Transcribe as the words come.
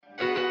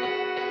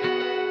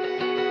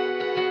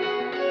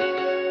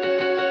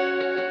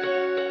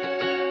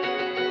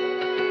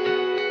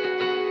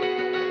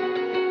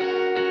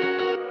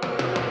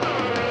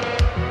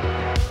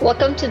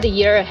Welcome to The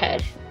Year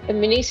Ahead, a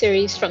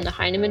mini-series from the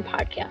Heinemann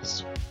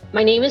podcast.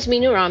 My name is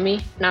Meenu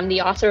Rami, and I'm the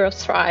author of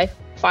Thrive,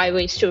 5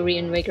 Ways to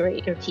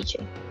Reinvigorate Your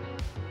Teaching.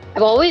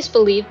 I've always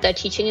believed that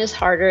teaching is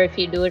harder if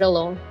you do it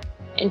alone,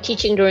 and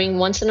teaching during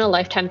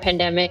once-in-a-lifetime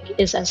pandemic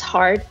is as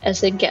hard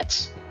as it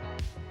gets.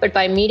 But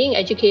by meeting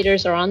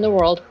educators around the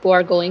world who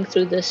are going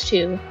through this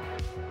too,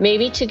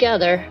 maybe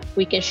together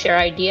we can share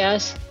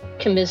ideas,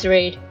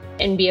 commiserate,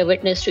 and be a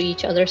witness to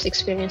each other's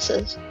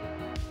experiences.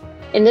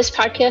 In this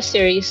podcast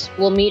series,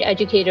 we'll meet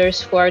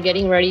educators who are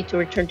getting ready to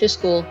return to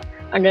school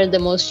under the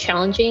most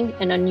challenging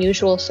and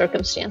unusual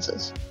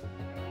circumstances.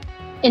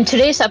 In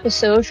today's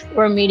episode,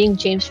 we're meeting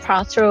James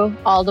Prothero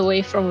all the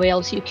way from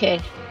Wales,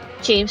 UK.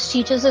 James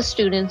teaches his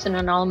students in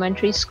an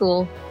elementary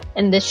school,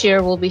 and this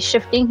year will be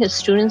shifting his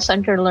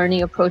student-centered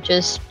learning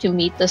approaches to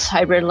meet this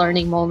hybrid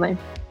learning moment.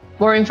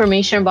 More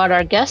information about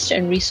our guest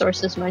and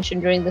resources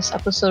mentioned during this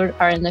episode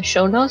are in the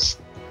show notes.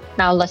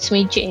 Now let's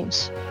meet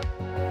James.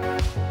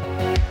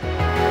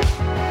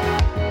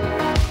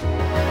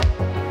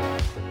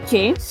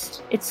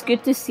 James, it's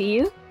good to see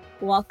you.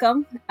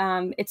 Welcome.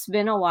 It's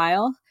been a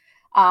while.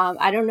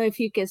 I don't know if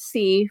you can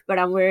see, but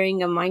I'm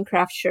wearing a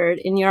Minecraft shirt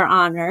in your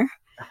honor.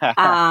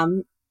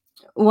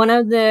 One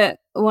of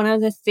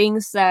the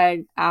things that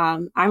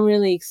I'm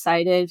really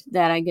excited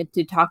that I get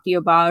to talk to you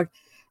about,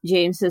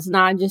 James, is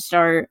not just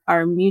our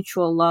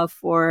mutual love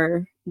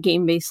for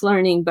game-based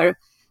learning, but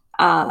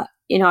I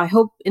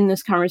hope in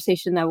this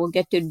conversation that we'll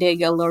get to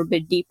dig a little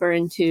bit deeper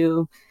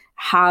into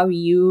how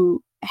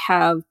you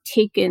have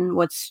taken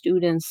what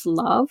students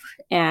love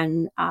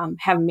and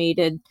have made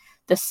it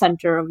the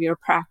center of your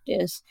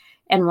practice.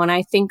 And when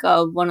I think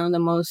of one of the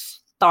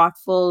most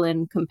thoughtful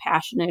and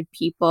compassionate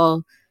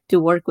people to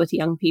work with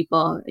young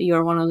people,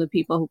 you're one of the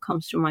people who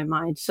comes to my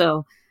mind.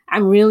 So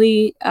I'm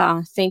really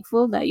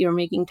thankful that you're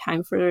making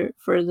time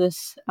for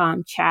this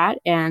chat.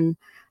 And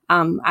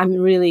I'm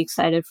really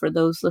excited for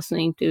those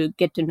listening to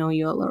get to know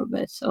you a little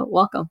bit. So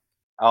welcome.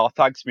 Oh,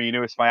 thanks,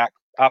 Meenu. It's my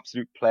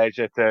absolute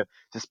pleasure to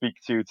speak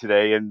to you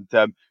today, and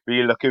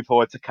really looking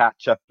forward to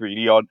catch up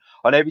really on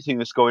everything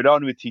that's going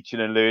on with teaching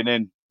and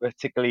learning,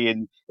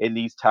 particularly in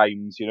these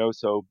times.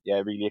 So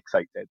yeah, really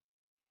excited.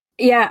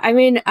 Yeah, I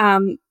mean,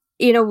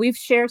 we've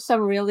shared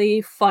some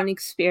really fun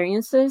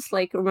experiences.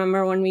 Like,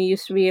 remember when we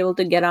used to be able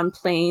to get on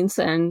planes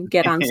and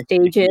get on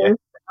stages?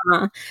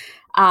 Yeah.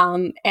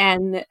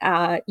 And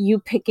you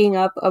picking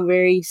up a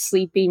very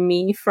sleepy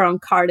me from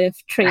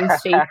Cardiff train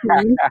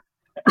station.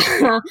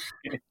 So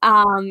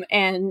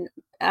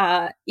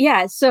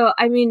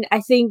I mean,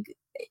 I think,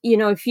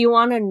 if you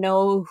want to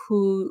know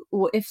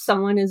if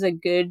someone is a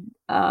good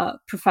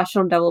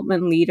professional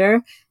development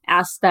leader,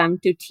 ask them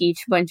to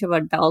teach a bunch of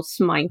adults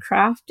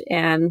Minecraft.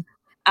 And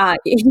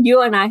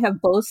you and I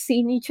have both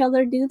seen each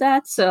other do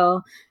that.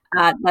 So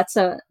that's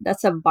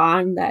a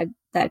bond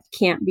that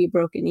can't be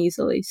broken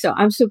easily. So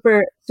I'm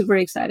super, super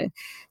excited.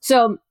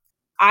 So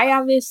I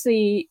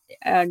obviously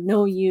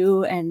know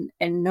you and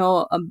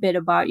know a bit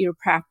about your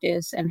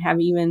practice, and have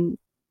even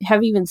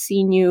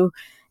seen you,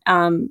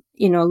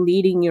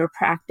 leading your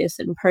practice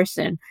in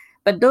person.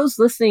 But those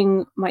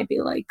listening might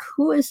be like,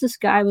 "Who is this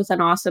guy with an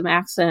awesome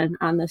accent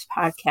on this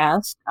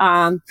podcast?"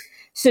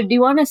 So, do you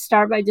want to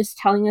start by just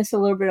telling us a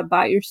little bit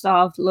about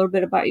yourself, a little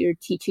bit about your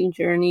teaching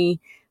journey,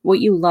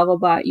 what you love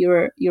about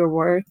your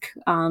work?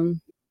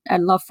 I'd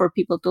love for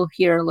people to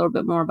hear a little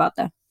bit more about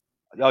that.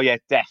 Oh yeah,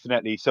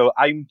 definitely. So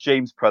I'm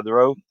James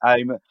Prothero.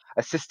 I'm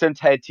assistant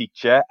head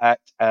teacher at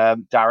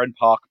Darren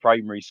Park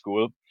Primary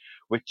School,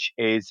 which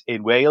is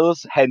in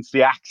Wales, hence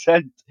the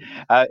accent,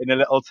 in a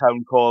little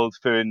town called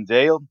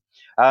Ferndale.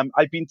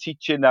 I've been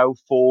teaching now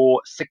for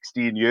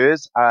 16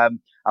 years, and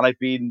I've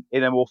been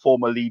in a more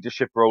formal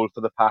leadership role for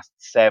the past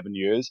 7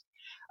 years.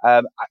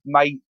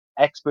 My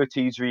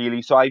expertise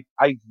really, so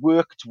I've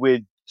worked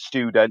with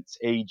students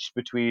aged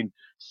between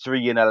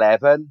 3 and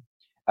 11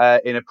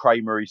 in a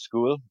primary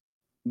school.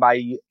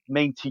 My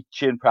main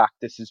teaching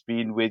practice has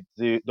been with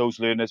those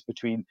learners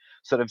between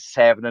sort of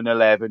 7 and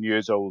 11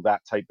 years old,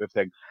 that type of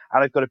thing.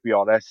 And I've got to be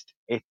honest,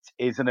 it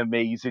is an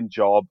amazing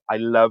job. I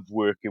love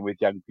working with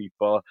young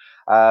people.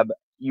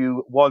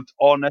 You want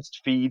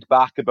honest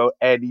feedback about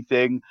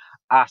anything,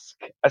 ask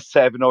a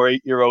 7 or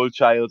 8 year old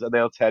child and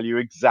they'll tell you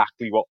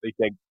exactly what they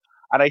think.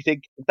 And I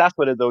think that's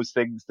one of those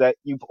things that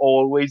you've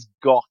always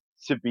got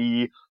to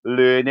be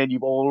learning.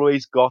 You've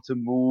always got to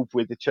move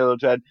with the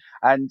children,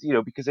 and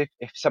because if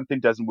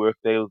something doesn't work,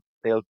 they'll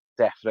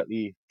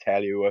definitely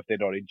tell you if they're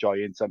not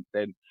enjoying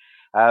something.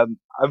 A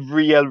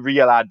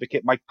real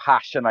advocate. My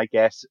passion, I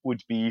guess,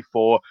 would be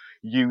for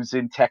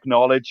using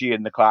technology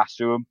in the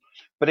classroom,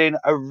 but in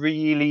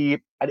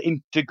an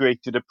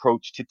integrated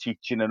approach to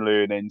teaching and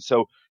learning.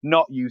 So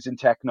not using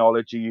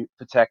technology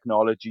for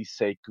technology's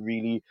sake,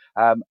 really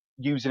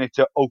using it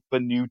to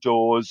open new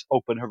doors,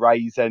 open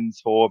horizons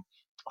for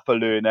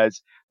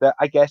learners that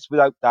I guess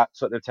without that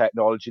sort of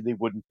technology they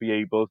wouldn't be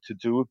able to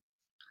do.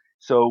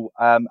 So,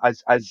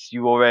 as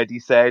you already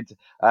said,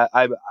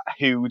 I'm a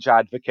huge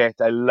advocate.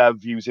 I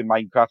love using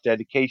Minecraft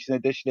Education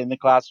Edition in the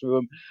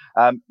classroom,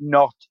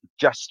 not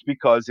just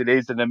because it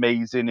is an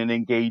amazing and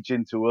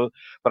engaging tool,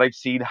 but I've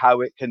seen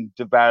how it can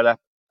develop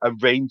a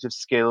range of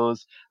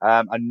skills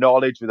and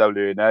knowledge with our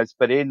learners,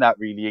 but in that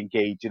really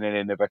engaging and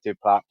innovative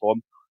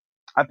platform,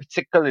 and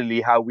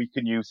particularly how we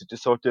can use it to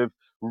sort of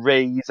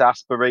raise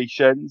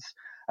aspirations,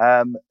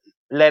 um,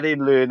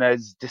 letting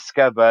learners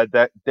discover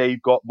that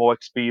they've got more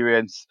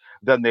experience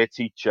than their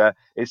teacher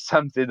is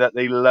something that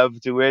they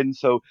love doing.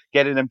 So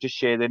getting them to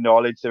share their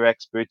knowledge, their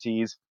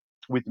expertise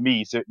with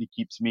me certainly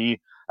keeps me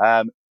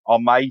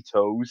on my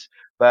toes.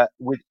 But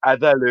with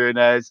other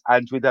learners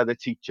and with other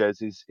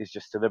teachers is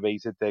just an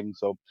amazing thing.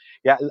 So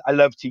yeah, I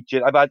love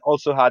teaching.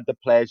 Also had the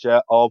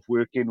pleasure of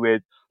working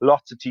with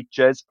lots of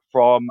teachers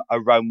from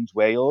around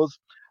Wales.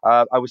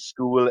 Our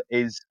school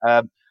is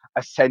a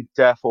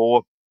centre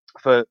for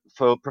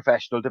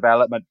professional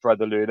development for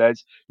other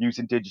learners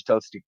using digital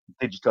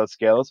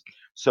skills.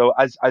 So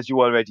as you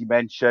already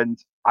mentioned,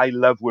 I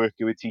love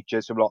working with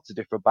teachers from lots of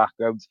different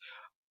backgrounds,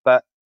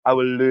 but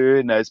our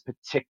learners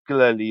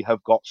particularly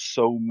have got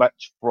so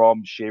much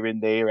from sharing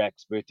their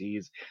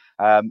expertise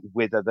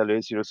with other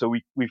learners. So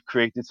we've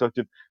created sort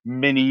of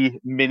mini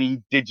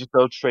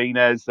digital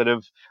trainers that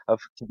have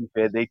to be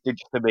fair, they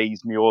just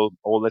amaze me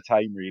all the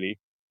time, really.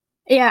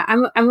 Yeah,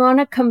 I'm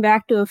gonna come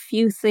back to a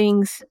few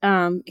things,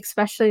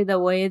 especially the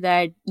way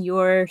that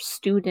your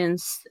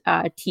students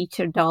teach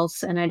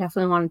adults, and I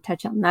definitely want to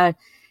touch on that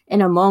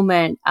in a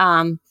moment.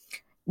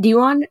 Do you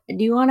want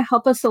to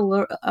help us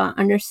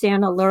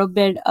understand a little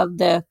bit of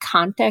the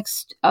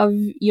context of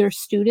your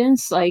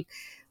students? Like,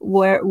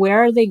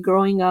 where are they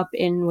growing up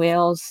in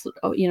Wales?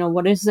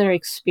 What is their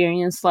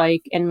experience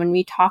like? And when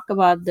we talk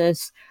about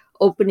this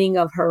opening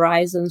of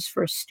horizons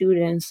for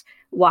students,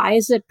 why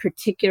is it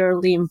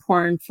particularly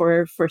important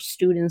for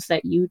students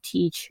that you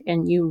teach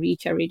and you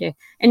reach every day?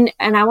 And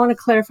I want to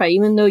clarify,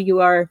 even though you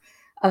are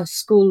a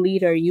school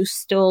leader, you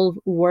still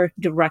work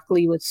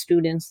directly with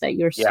students, that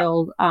you're Yeah.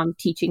 still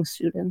teaching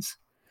students.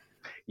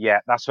 Yeah,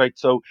 that's right.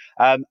 So,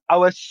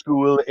 our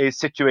school is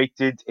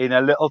situated in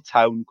a little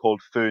town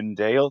called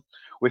Ferndale,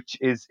 which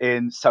is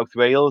in South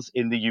Wales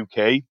in the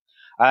UK.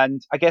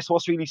 And I guess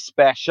what's really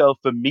special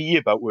for me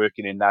about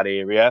working in that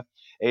area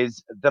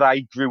is that I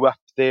grew up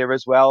there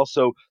as well.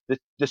 So,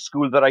 the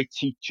school that I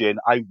teach in,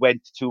 I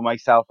went to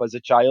myself as a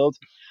child.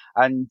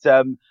 And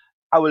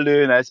our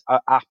learners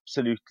are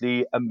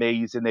absolutely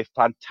amazing. They're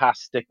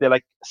fantastic. They're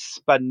like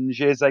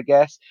sponges, I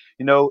guess.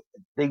 You know,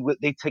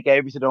 they take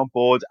everything on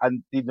board,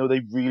 and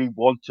they really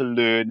want to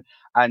learn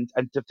and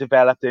to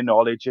develop their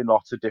knowledge in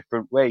lots of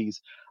different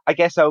ways. I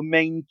guess our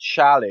main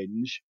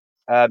challenge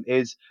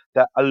is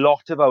that a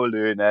lot of our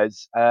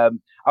learners,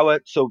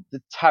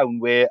 the town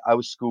where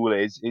our school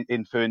is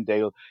in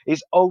Ferndale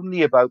is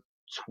only about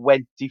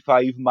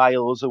 25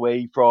 miles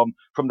away from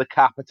the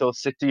capital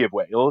city of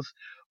Wales,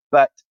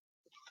 but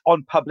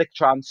on public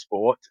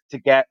transport to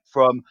get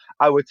from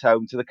our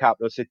town to the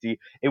capital city,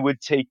 it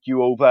would take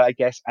you over, I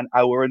guess, an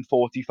hour and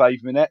 45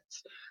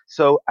 minutes.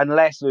 So,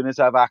 unless learners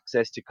have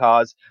access to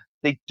cars,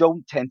 they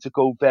don't tend to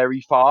go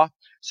very far.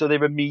 So,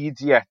 their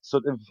immediate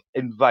sort of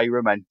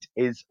environment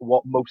is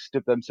what most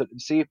of them sort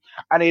of see.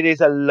 And it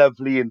is a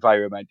lovely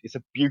environment. It's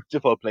a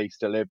beautiful place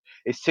to live.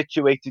 It's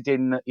situated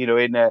in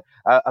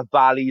a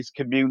valleys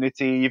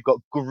community. You've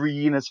got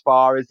green as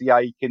far as the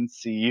eye can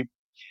see,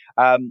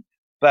 um,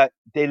 but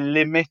they're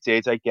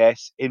limited, I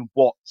guess, in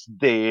what's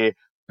there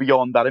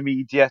beyond that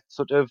immediate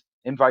sort of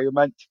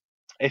environment.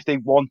 If they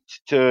want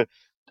to,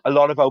 a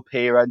lot of our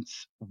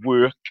parents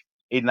work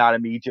in that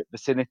immediate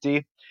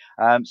vicinity,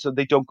 so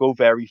they don't go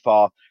very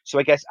far. So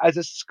I guess as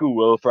a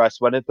school, for us,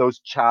 one of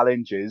those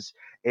challenges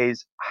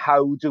is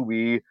how do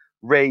we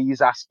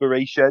raise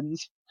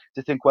aspirations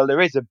to think, well, there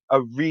is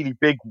a really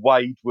big,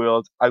 wide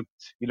world out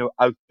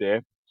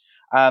there,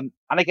 and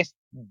I guess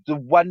the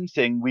one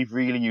thing we've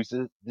really used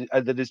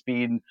that has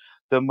been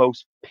the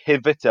most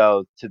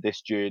pivotal to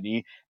this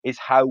journey is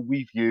how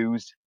we've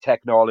used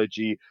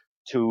technology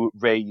to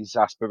raise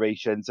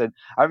aspirations. And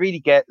I really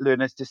get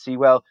learners to see,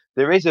 well,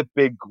 there is a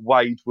big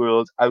wide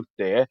world out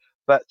there,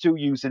 but through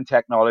using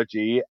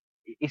technology,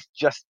 it's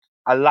just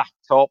a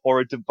laptop or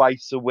a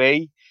device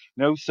away.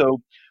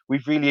 So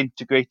we've really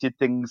integrated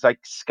things like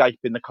Skype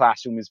in the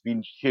classroom has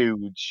been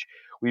huge.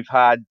 We've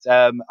had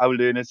our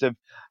learners have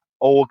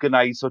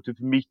organize sort of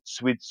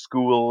meets with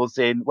schools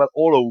in, well,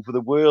 all over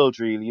the world,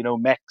 really,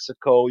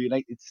 Mexico,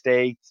 United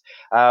States,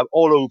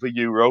 all over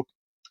Europe.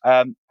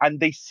 And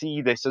they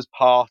see this as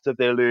part of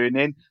their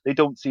learning. They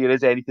don't see it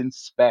as anything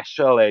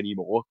special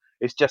anymore.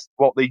 It's just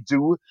what they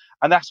do.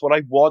 And that's what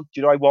I want.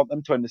 I want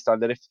them to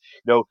understand that if,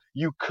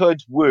 you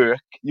could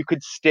work, you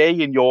could stay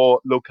in your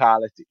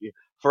locality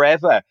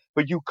forever,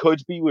 but you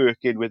could be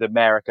working with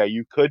America.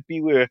 You could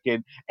be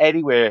working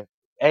anywhere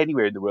in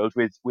the world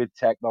with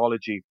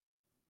technology.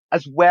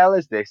 As well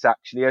as this,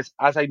 actually,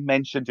 as I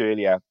mentioned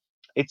earlier,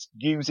 it's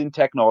using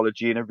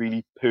technology in a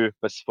really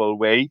purposeful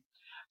way.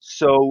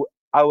 So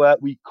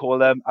we call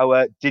them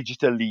our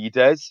digital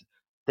leaders.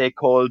 They're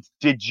called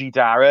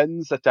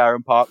Digi-Darrens at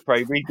Darren Park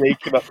Primary. They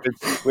came up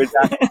with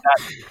that.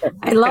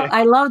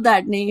 I love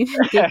that name,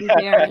 Digi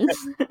Darren.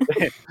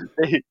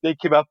 They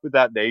came up with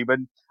that name,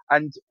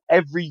 and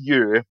every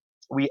year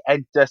we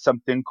enter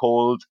something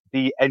called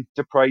the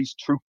Enterprise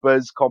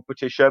Troopers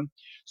competition.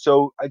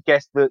 So I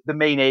guess the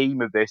main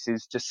aim of this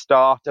is to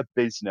start a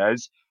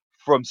business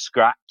from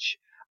scratch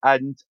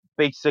and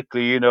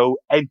basically,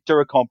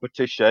 enter a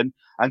competition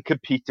and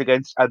compete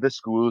against other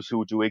schools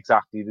who do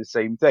exactly the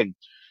same thing.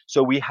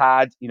 So we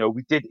had,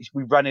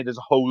 we ran it as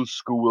a whole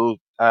school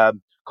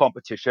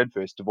competition,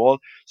 first of all.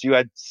 So you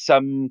had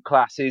some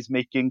classes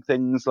making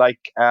things like,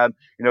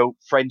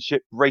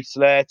 friendship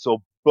bracelets or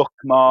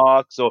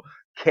bookmarks or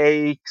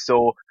cakes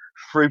or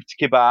fruit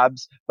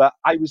kebabs. But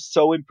I was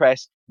so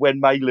impressed when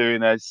my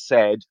learners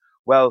said,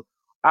 well,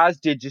 as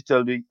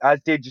digital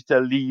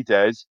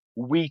leaders,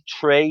 we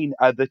train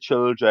other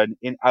children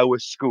in our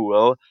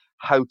school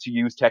how to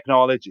use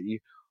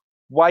technology.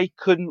 Why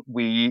couldn't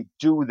we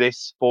do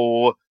this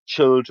for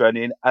children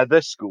in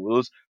other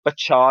schools, but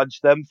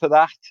charge them for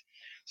that?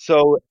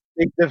 So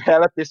they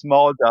developed this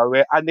model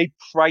and they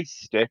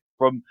priced it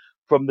from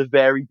the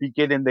very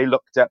beginning. They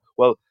looked at,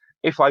 well,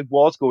 if I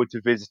was going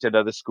to visit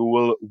another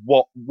school,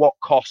 what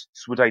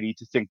costs would I need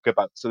to think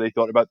about? So they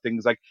thought about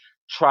things like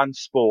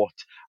transport,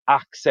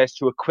 access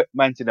to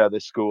equipment in other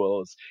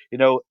schools,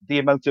 the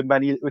amount of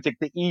money it would take.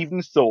 They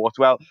even thought,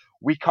 well,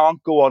 we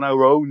can't go on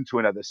our own to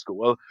another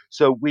school,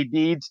 so we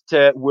need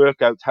to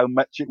work out how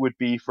much it would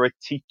be for a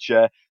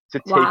teacher to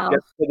take Wow.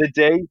 us for the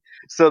day.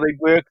 So they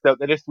worked out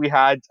that if we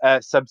had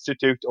a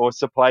substitute or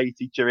supply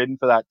teacher in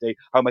for that day,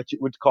 how much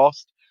it would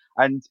cost.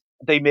 And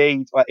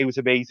it was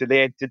amazing.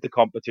 They entered the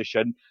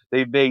competition.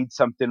 They made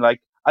something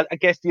like, I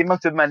guess the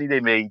amount of money they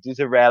made is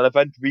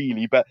irrelevant,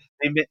 really, but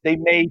they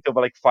made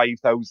over like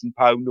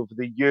 £5,000 over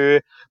the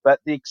year. But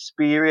the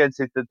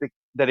experiences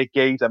that it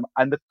gave them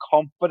and the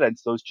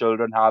confidence those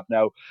children have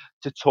now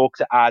to talk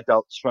to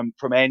adults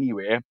from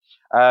anywhere,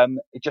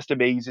 it just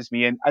amazes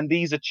me. And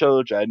these are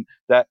children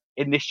that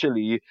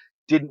initially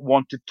didn't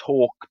want to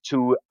talk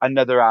to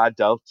another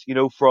adult,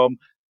 from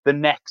the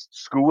next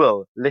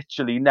school.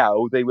 Literally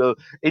now they will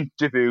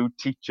interview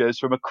teachers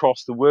from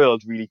across the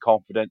world really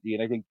confidently.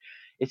 And I think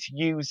it's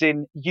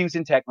using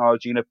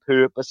technology in a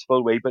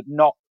purposeful way, but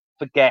not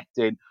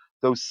forgetting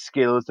those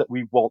skills that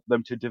we want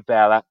them to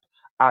develop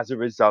as a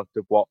result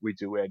of what we're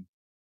doing.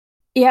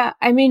 Yeah,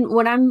 I mean,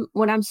 what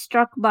I'm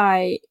struck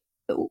by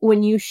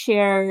when you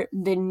share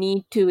the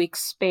need to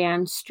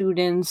expand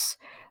students'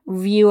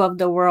 view of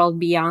the world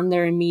beyond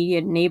their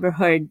immediate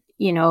neighborhood,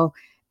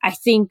 I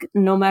think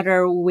no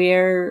matter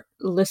where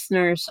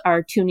listeners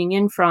are tuning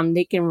in from,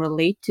 they can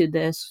relate to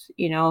this.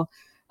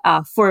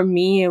 For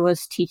me, it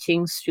was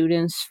teaching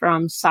students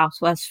from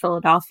Southwest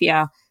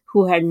Philadelphia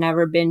who had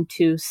never been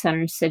to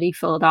Center City,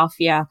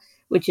 Philadelphia,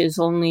 which is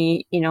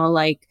only,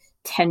 like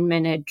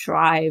 10-minute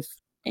drive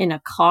in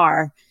a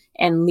car,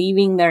 and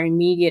leaving their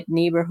immediate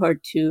neighborhood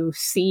to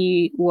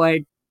see what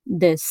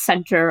the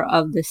center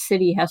of the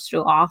city has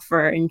to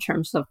offer in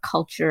terms of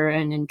culture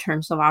and in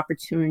terms of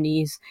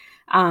opportunities.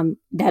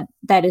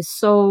 That is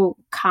so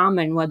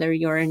common, whether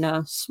you're in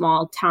a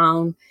small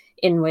town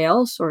in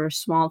Wales or a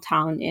small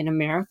town in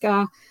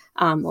America,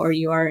 or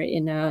you are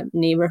in a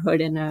neighborhood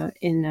in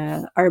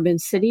a urban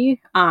city.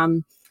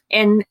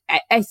 And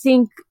I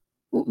think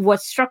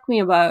what struck me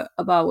about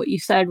what you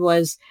said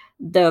was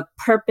the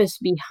purpose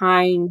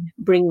behind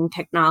bringing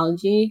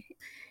technology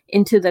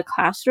into the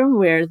classroom,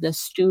 where the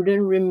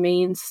student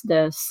remains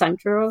the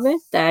center of it,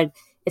 that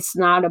it's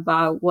not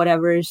about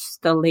whatever's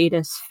the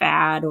latest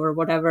fad or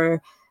whatever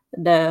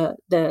the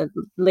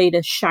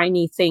latest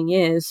shiny thing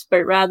is,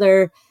 but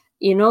rather,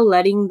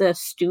 letting the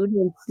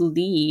students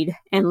lead.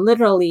 And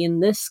literally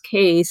in this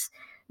case,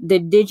 the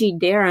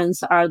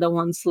DigiDarrens are the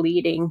ones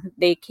leading.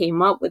 They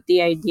came up with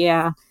the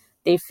idea.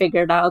 They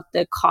figured out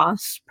the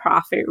cost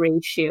profit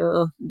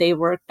ratio. They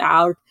worked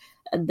out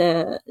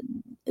the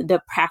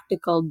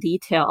practical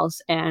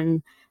details,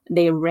 and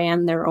they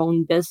ran their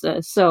own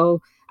business.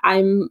 So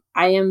I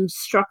am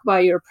struck by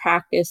your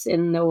practice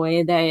in the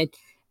way that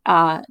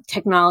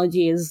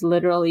technology is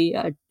literally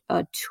a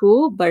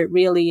tool, but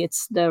really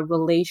it's the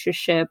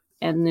relationship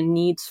and the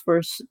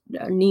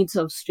needs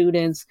of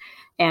students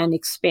and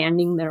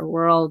expanding their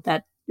world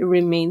that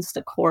remains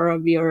the core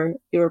of your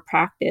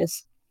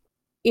practice.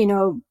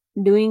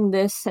 Doing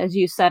this, as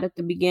you said at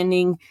the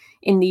beginning,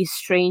 in these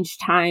strange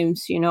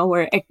times,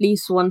 where at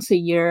least once a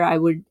year I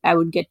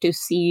would get to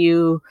see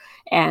you,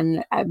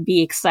 and I'd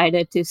be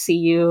excited to see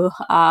you,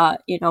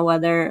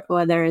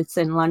 whether it's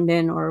in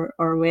London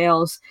or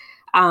Wales.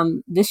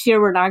 This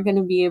year we're not going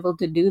to be able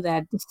to do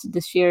that.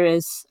 This year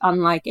is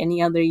unlike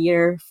any other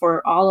year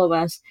for all of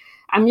us.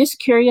 I'm just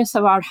curious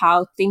about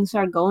how things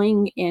are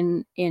going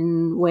in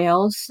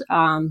Wales.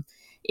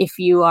 If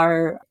you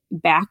are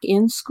back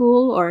in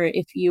school or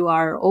if you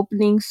are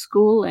opening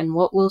school, and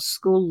what will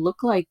school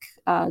look like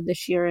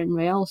this year in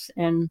Wales,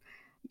 and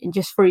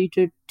just for you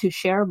to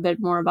share a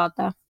bit more about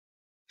that.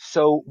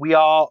 So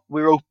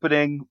we're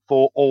opening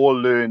for all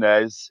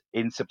learners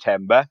in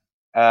September.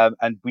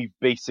 and we've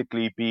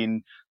basically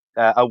been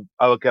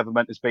our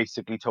government has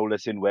basically told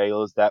us in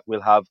Wales that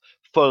we'll have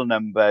full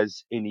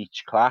numbers in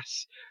each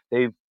class.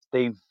 They've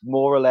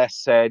more or less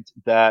said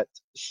that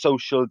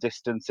social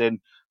distancing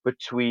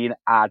between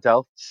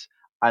adults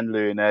and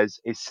learners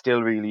is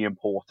still really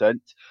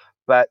important.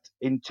 But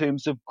in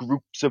terms of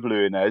groups of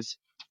learners,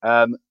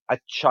 a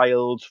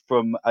child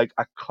from a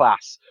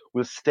class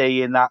will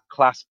stay in that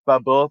class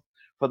bubble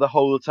for the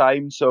whole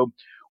time. So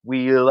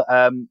we'll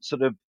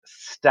sort of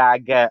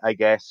stagger, I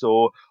guess,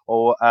 or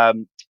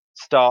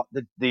start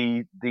the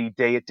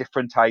day at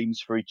different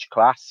times for each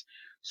class,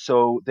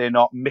 so they're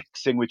not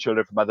mixing with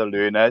children from other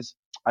learners.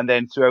 And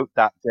then throughout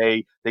that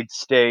day,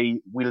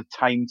 we'll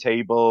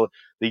timetable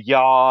the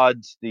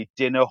yards, the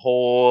dinner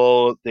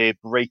hall, their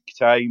break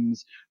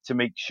times to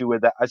make sure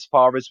that as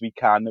far as we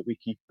can, that we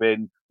keep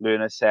in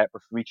learners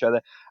separate from each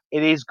other.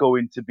 It is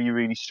going to be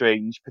really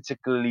strange,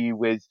 particularly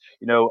with,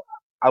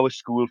 our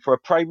school. For a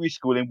primary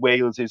school in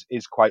Wales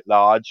is quite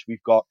large.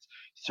 We've got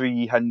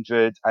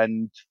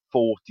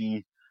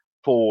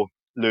 344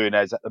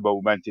 learners at the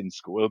moment in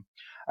school.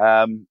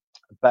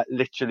 But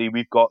literally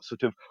we've got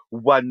sort of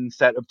one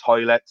set of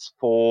toilets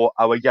for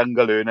our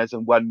younger learners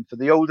and one for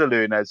the older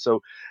learners.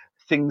 So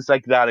things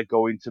like that are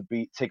going to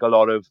take a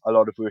lot of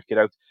working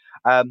out.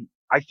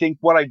 I think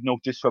what I've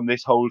noticed from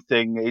this whole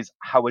thing is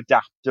how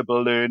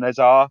adaptable learners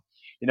are,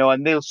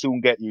 and they'll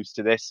soon get used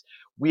to this.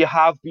 We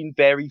have been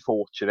very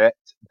fortunate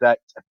that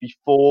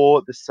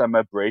before the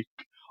summer break,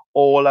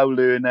 all our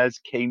learners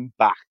came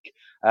back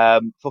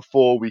for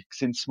 4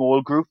 weeks in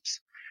small groups.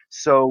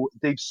 So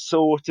they've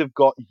sort of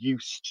got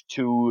used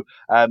to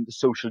the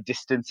social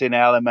distancing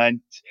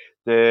element,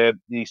 the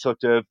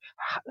sort of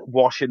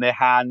washing their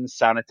hands,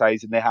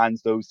 sanitizing their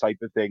hands, those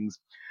type of things.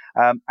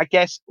 I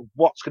guess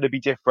what's going to be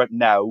different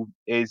now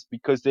is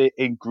because they're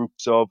in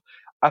groups of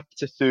up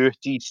to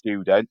 30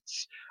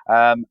 students.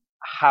 How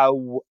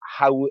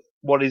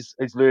what is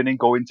learning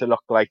going to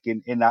look like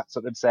in that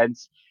sort of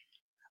sense?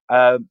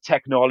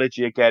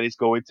 Technology again is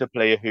going to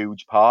play a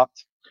huge part.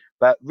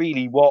 But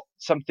really,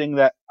 something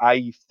that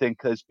I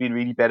think has been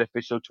really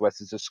beneficial to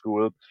us as a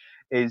school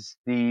is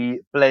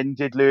the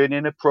blended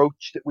learning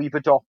approach that we've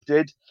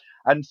adopted.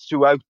 And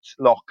throughout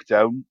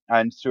lockdown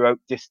and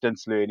throughout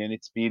distance learning,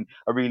 it's been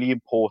a really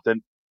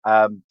important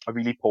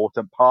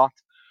part.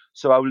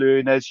 So our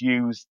learners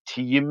use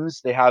Teams.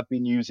 They have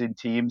been using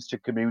Teams to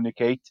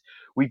communicate.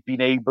 We've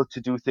been able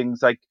to do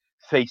things like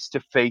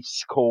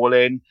face-to-face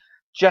calling,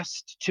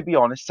 just to be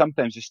honest,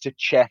 sometimes just to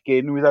check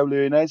in with our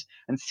learners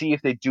and see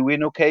if they're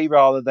doing okay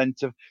rather than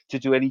to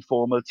do any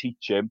formal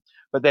teaching.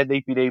 But then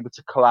they've been able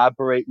to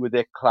collaborate with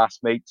their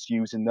classmates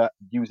using that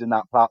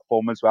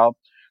platform as well.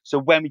 So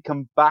when we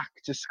come back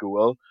to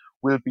school,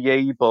 we'll be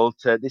able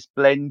to, this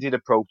blended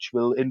approach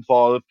will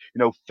involve,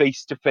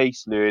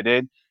 face-to-face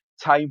learning,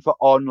 time for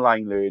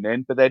online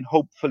learning, but then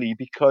hopefully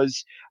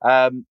because,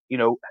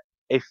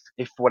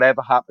 if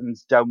whatever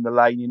happens down the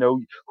line,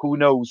 who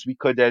knows, we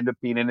could end up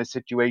being in a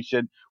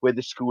situation where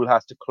the school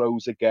has to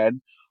close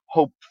again.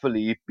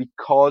 Hopefully,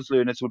 because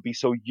learners will be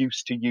so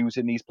used to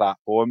using these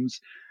platforms,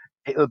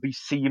 it'll be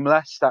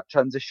seamless, that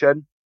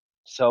transition.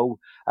 So,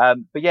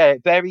 but yeah,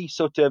 very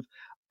sort of,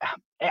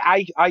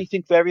 I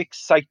think very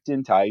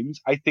exciting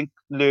times. I'm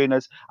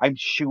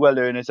sure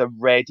learners are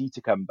ready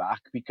to come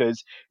back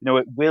because,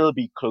 it will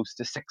be close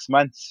to 6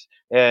 months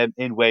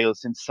in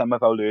Wales since some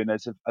of our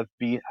learners have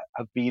been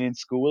in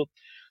school.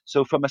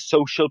 So from a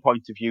social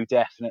point of view,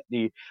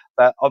 definitely.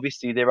 But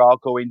obviously there are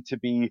going to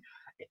be,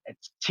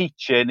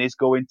 teaching is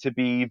going to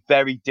be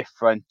very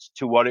different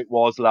to what it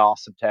was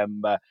last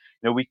September.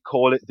 We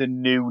call it the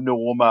new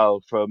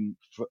normal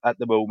at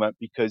the moment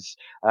because,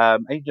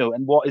 and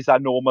what is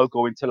that normal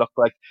going to look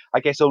like?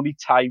 I guess only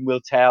time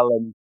will tell.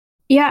 And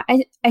Yeah,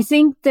 I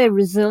think the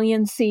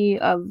resiliency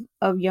of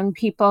young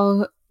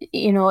people,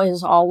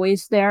 is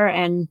always there,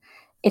 and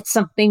it's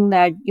something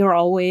that you're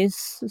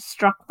always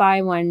struck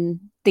by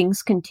when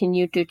things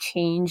continue to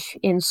change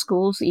in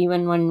schools,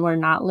 even when we're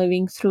not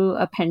living through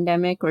a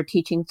pandemic or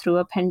teaching through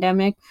a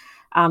pandemic.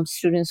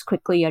 Students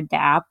quickly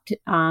adapt,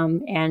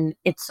 and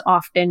it's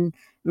often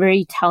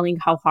very telling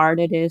how hard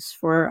it is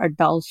for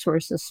adults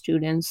versus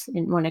students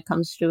when it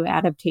comes to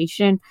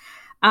adaptation.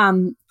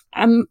 I'm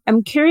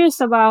curious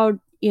about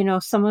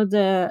some of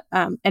the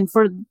and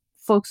for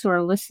folks who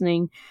are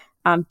listening,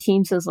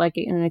 Teams is like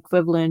an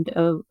equivalent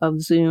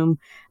of Zoom.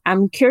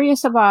 I'm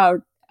curious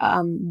about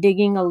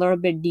digging a little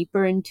bit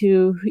deeper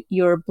into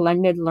your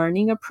blended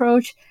learning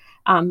approach,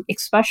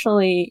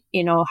 especially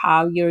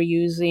how you're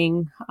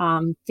using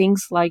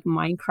things like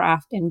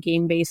Minecraft and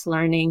game-based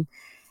learning.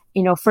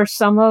 For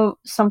some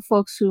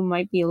folks who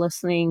might be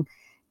listening,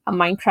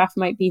 Minecraft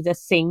might be the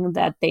thing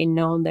that they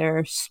know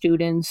their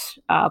students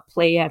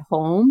play at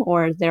home,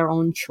 or their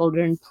own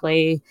children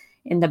play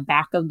in the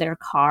back of their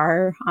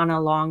car on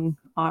a long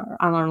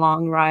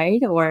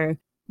ride, or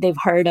they've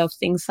heard of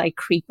things like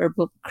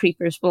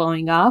creepers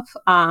blowing up.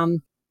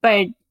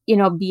 But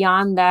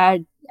beyond that,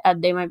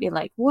 they might be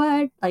like,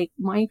 "What? Like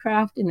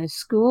Minecraft in a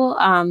school?"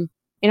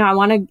 I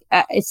want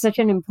to, it's such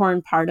an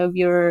important part of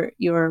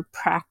your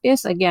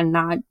practice. Again,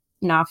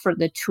 not for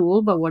the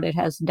tool, but what it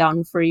has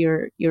done for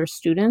your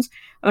students.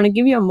 I want to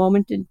give you a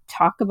moment to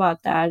talk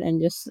about that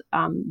and just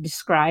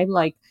describe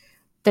like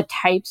the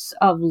types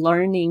of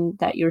learning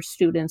that your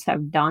students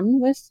have done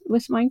with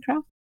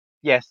Minecraft.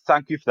 Yes,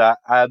 thank you for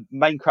that.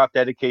 Minecraft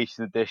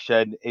Education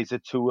Edition is a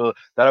tool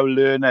that our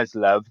learners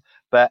love,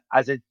 but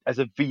as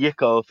a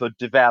vehicle for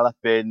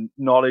developing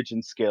knowledge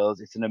and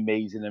skills, it's an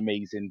amazing,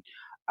 amazing.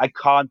 I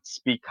can't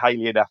speak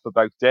highly enough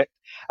about it.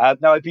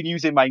 Now, I've been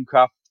using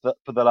Minecraft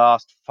for the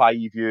last 5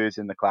 years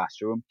in the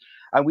classroom,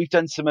 and we've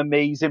done some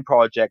amazing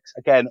projects.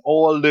 Again,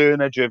 all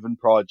learner-driven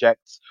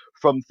projects,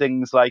 from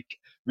things like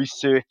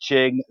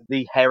researching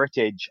the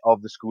heritage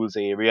of the school's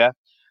area.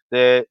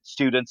 The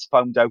students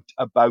found out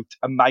about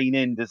a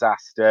mining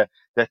disaster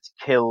that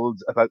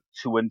killed about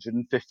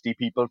 250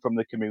 people from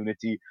the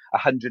community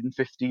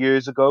 150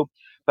 years ago.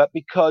 But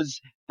because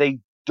they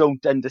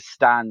don't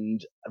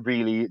understand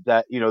really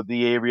that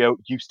the area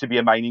used to be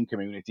a mining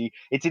community,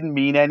 it didn't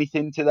mean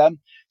anything to them.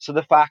 So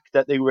the fact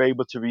that they were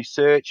able to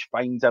research,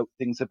 find out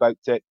things about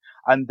it,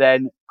 and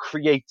then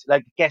create,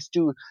 like,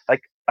 do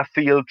like a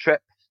field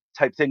trip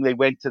type thing. They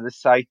went to the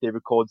site, they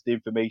recorded the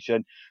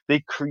information,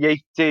 they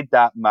created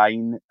that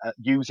mine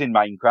using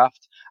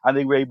Minecraft, and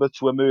they were able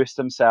to immerse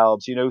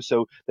themselves.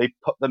 So they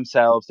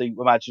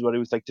imagined what it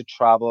was like to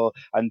travel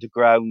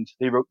underground.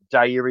 They wrote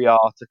diary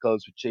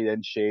articles, which they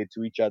then shared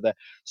to each other.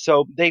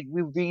 So they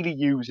were really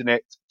using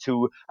it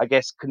to, I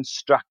guess,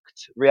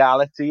 construct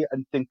reality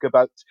and think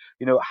about,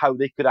 how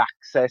they could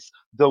access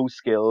those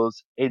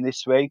skills in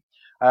this way.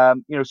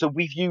 So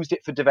we've used it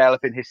for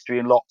developing history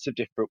in lots of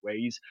different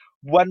ways.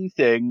 One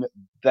thing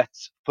that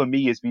for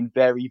me has been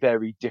very,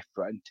 very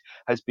different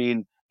has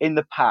been, in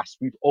the past,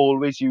 we've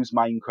always used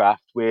Minecraft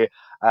where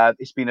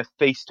it's been a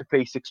face to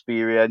face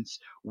experience.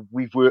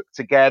 We've worked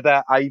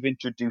together. I've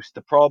introduced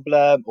a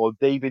problem, or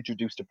they've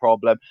introduced a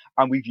problem,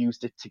 and we've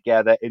used it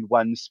together in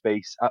one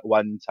space at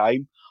one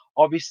time.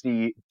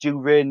 Obviously,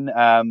 during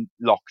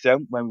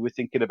lockdown, when we were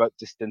thinking about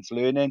distance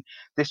learning,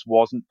 this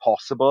wasn't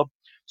possible.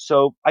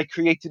 So I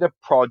created a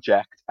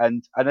project,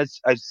 and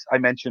as I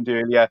mentioned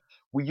earlier,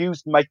 we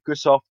used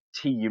Microsoft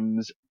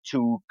Teams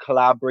to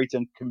collaborate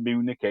and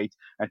communicate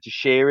and to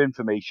share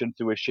information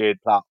through a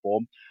shared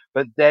platform.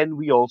 But then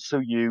we also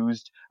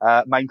used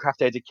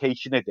Minecraft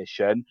Education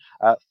Edition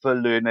for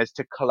learners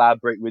to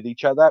collaborate with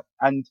each other.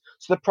 And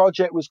so the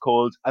project was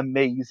called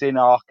Amazing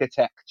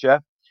Architecture.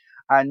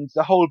 And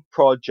the whole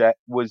project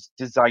was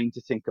designed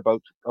to think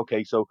about,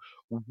 okay, so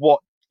what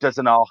does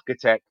an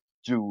architect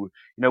do?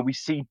 We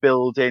see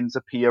buildings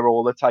appear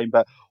all the time,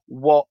 but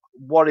what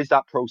is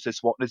that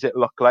process? What does it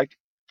look like?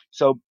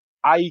 So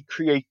I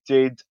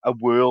created a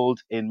world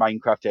in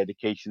Minecraft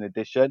Education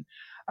Edition,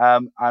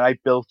 and I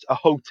built a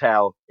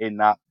hotel in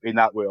that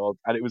world,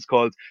 and it was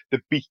called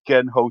the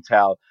Beacon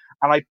Hotel.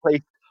 And I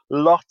placed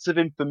lots of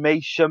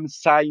information,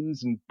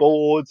 signs, and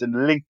boards,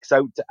 and links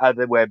out to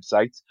other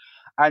websites.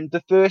 And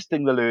the first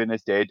thing the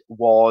learners did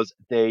was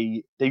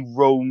they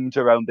roamed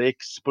around, they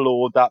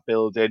explored that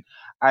building,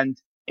 and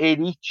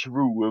in each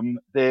room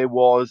there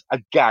was a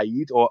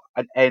guide or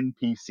an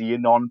NPC, a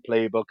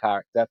non-playable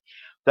character,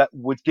 that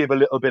would give a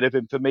little bit of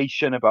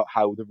information about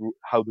how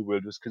the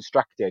world was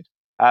constructed.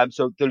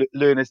 So the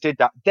learners did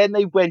that. Then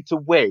they went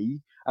away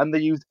and they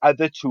used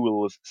other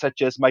tools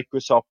such as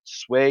Microsoft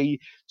Sway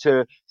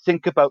to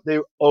think about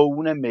their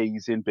own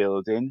amazing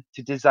building,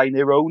 to design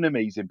their own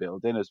amazing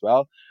building as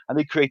well. And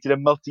they created a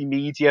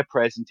multimedia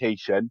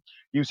presentation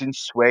using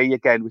Sway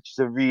again, which is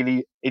a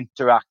really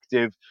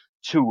interactive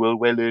tool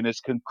where learners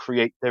can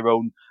create their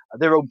own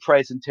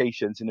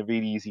presentations in a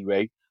really easy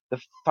way.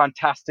 The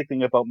fantastic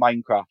thing about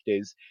Minecraft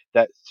is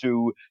that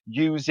through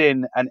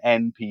using an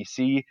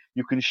NPC,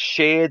 you can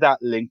share that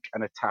link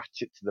and attach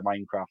it to the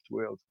Minecraft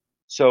world.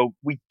 So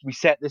we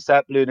set this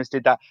up, learners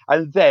did that,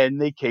 and then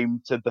they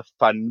came to the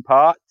fun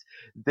part.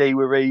 They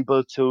were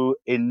able to,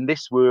 in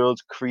this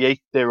world,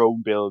 create their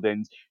own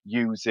buildings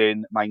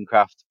using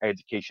Minecraft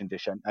Education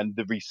Edition and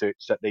the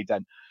research that they've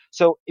done.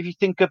 So if you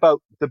think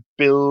about the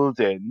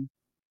building,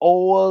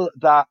 all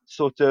that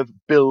sort of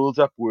build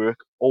up work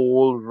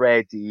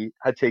already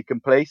had taken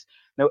place.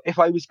 Now, if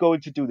I was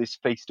going to do this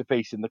face to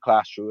face in the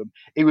classroom,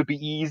 it would be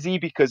easy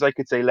because I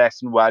could say,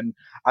 lesson one,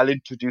 I'll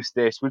introduce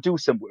this, we'll do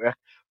some work.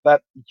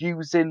 But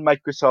using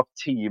Microsoft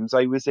Teams,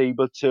 I was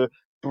able to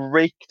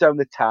break down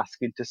the task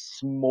into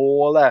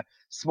smaller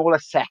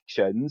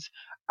sections.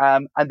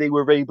 And they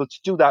were able to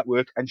do that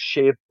work and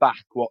share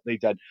back what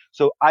they'd done.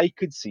 So I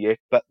could see it,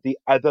 but the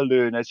other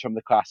learners from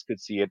the class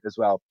could see it as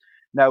well.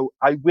 Now,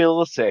 I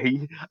will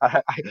say,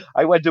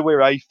 I wonder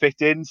where I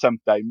fit in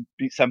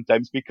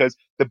sometimes because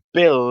the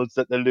builds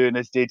that the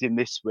learners did in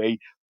this way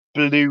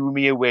blew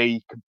me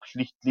away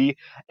completely.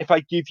 If I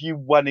give you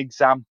one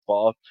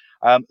example,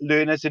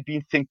 learners had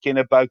been thinking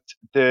about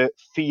the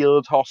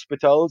field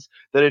hospitals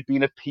that had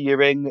been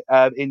appearing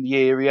in the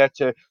area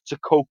to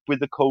cope with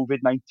the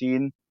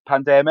COVID-19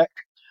 pandemic.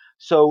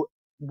 So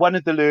one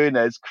of the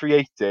learners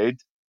created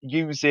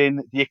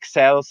using the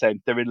Excel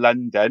Centre in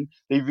London.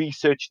 They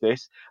researched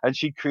this, and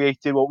she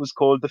created what was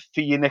called the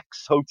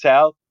Phoenix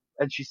Hotel.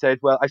 And she said,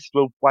 well, I said,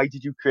 well, why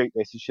did you create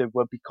this? And she said,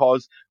 well,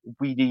 because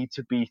we need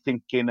to be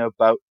thinking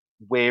about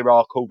where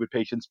are COVID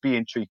patients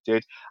being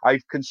treated.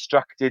 I've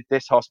constructed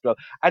this hospital.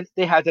 And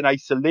they had an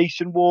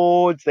isolation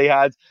wards. They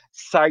had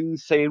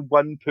signs saying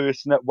one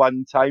person at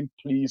one time,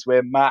 please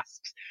wear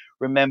masks.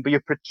 Remember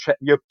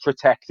your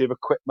protective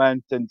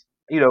equipment. And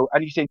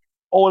you think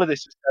all of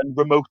this was done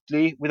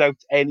remotely without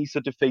any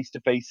sort of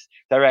face-to-face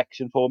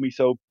direction for me.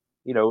 So,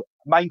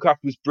 Minecraft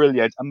was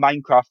brilliant. And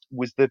Minecraft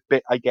was the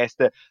bit, I guess,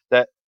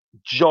 that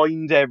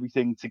joined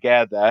everything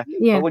together.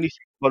 Yeah. But when you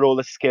think about all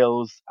the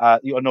skills,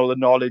 and all the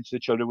knowledge the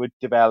children were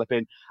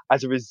developing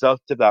as a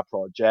result of that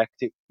project,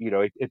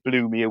 it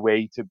blew me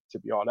away, to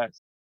be honest.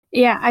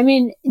 Yeah, I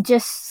mean,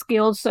 just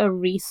skills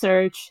of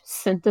research,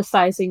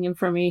 synthesizing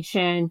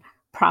information,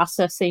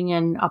 processing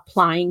and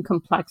applying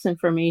complex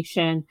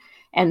information,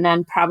 and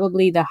then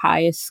probably the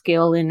highest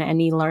skill in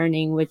any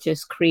learning, which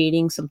is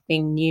creating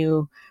something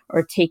new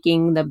or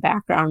taking the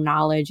background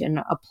knowledge and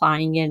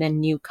applying it in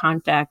new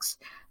contexts.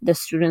 The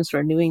students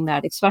were doing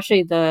that,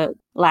 especially the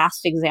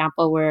last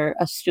example where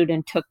a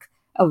student took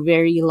a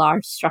very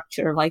large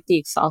structure like the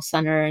Excel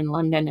Center in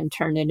London and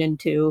turned it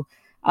into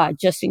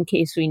just in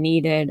case we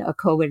needed a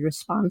COVID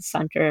response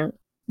center.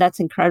 That's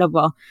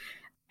incredible.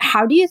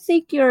 How do you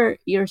think your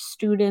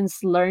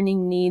students'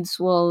 learning needs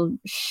will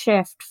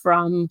shift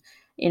from,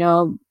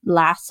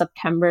 last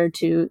September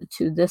to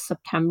this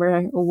September?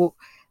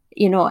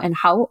 And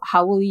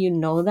how will you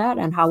know that,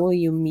 and how will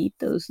you meet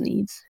those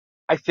needs?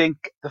 I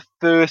think the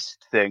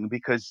first thing,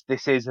 because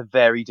this is a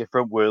very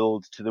different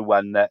world to the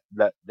one that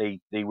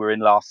they were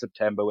in last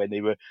September when they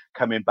were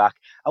coming back.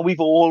 And we've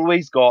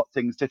always got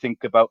things to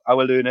think about.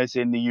 Our learners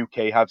in the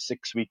UK have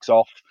 6 weeks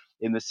off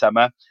in the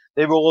summer.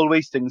 There are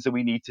always things that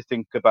we need to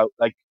think about,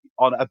 like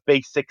on a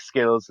basic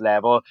skills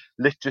level,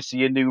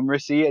 literacy and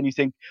numeracy. And you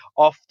think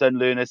often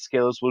learners'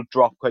 skills will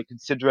drop quite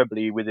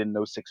considerably within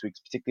those 6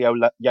 weeks,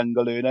 particularly our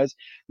younger learners.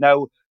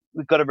 Now,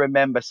 we've got to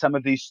remember some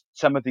of these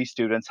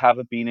students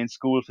haven't been in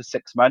school for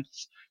 6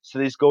 months, so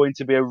there's going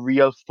to be a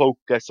real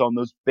focus on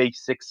those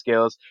basic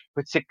skills,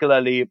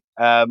 particularly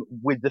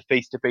with the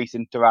face-to-face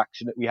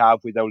interaction that we have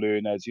with our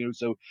learners.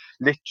 So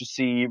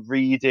literacy,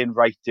 reading,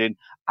 writing,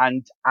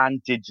 and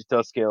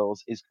digital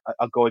skills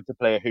are going to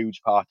play a huge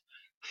part.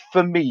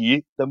 For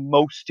me, the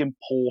most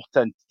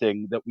important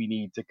thing that we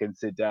need to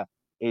consider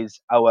is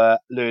our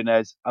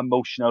learners'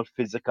 emotional,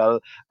 physical,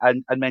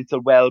 and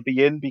mental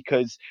well-being,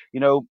 because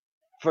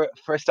for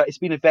a start, it's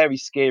been a very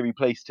scary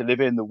place to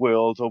live in the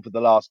world over the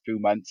last few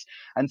months.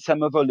 And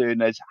some of our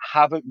learners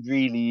haven't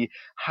really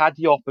had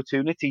the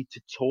opportunity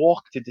to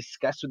talk, to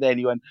discuss with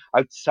anyone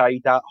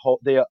outside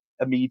their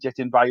immediate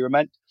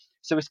environment.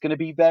 So it's going to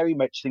be very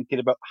much thinking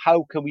about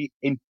how can we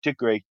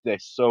integrate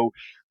this so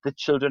the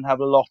children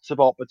have lots of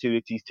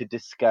opportunities to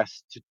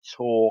discuss, to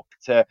talk,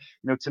 to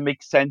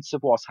make sense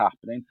of what's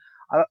happening.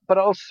 But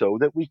also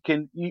that we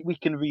can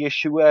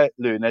reassure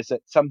learners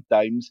that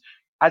sometimes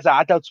as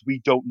adults,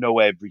 we don't know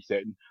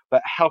everything,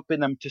 but helping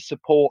them to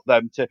support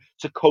them to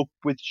cope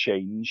with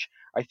change,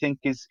 I think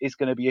is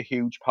going to be a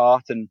huge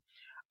part. And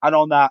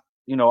on that,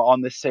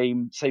 on the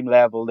same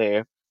level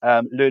there,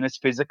 learners'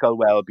 physical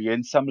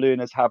well-being. Some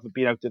learners haven't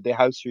been out of their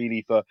house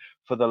really for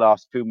the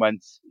last few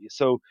months.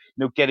 So,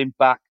 getting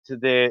back to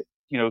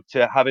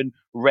to having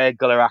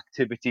regular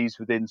activities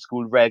within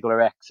school,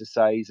 regular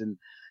exercise, and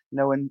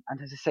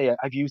as I say,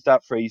 I've used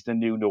that phrase, the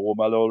new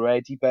normal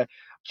already, but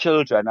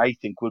children, I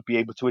think, will be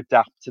able to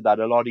adapt to that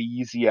a lot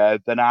easier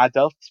than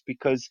adults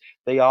because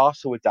they are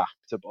so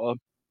adaptable.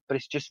 But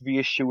it's just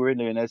reassuring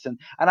learners. And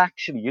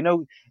actually,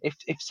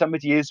 if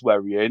somebody is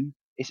worrying,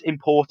 it's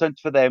important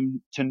for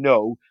them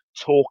to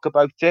talk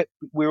about it.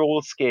 We're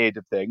all scared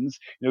of things.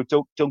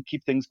 Don't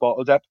keep things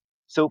bottled up.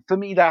 So for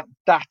me,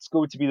 that's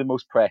going to be the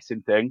most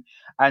pressing thing.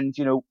 And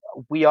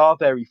we are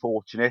very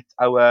fortunate.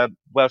 Our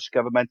Welsh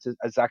government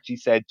has actually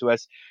said to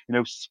us,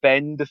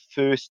 spend the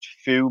first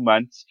few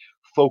months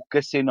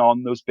focusing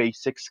on those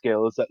basic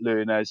skills that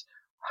learners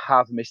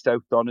have missed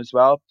out on as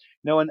well.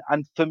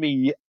 And for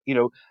me,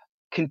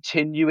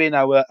 continuing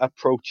our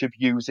approach of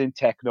using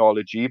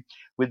technology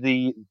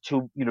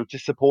to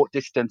support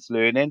distance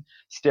learning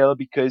still,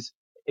 because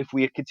if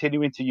we are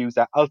continuing to use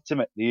that,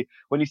 ultimately,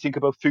 when you think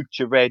about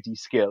future ready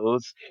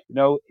skills,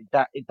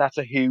 that's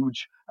a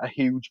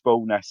huge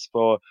bonus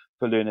for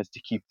learners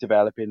to keep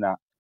developing that.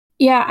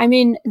 Yeah, I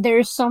mean,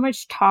 there's so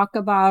much talk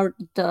about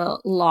the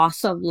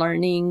loss of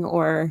learning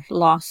or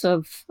loss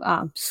of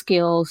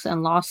skills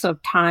and loss of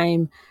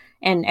time.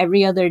 And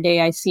every other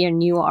day I see a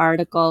new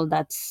article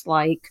that's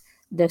like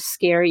the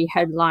scary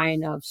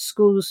headline of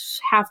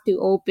schools have to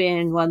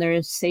open, whether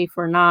it's safe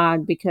or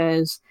not,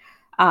 because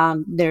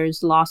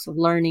there's loss of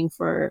learning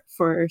for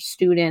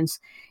students.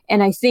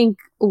 And I think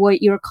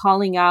what you're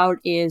calling out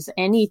is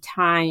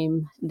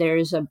anytime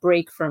there's a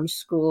break from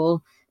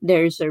school,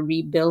 there's a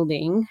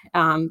rebuilding.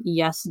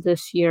 Yes,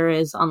 this year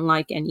is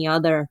unlike any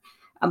other,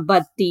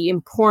 but the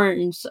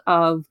importance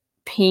of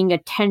paying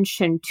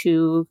attention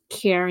to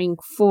caring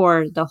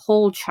for the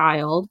whole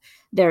child,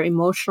 their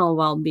emotional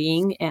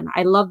well-being. And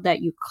I love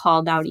that you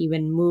called out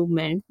even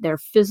movement, their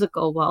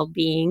physical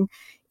well-being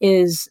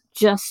is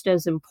just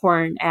as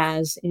important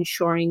as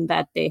ensuring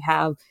that they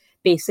have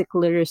basic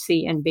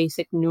literacy and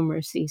basic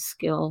numeracy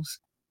skills.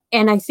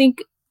 And I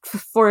think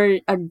for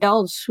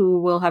adults who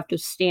will have to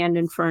stand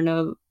in front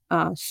of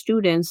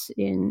students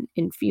in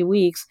few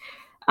weeks,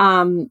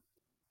 um,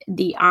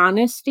 the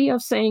honesty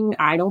of saying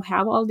I don't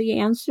have all the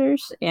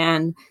answers,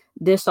 and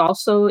this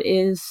also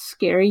is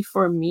scary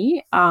for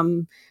me,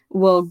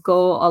 will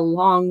go a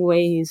long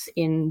ways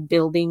in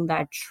building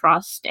that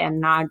trust and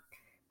not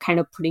kind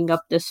of putting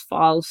up this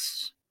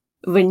false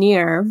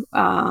veneer.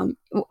 And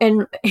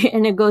and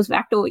it goes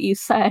back to what you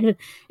said.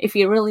 If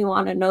you really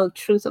want to know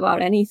truth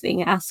about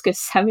anything, ask a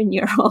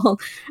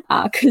 7-year-old,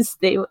 because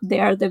they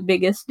are the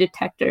biggest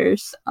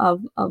detectors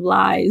of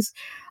lies.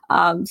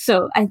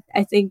 So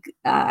I think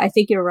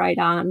you're right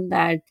on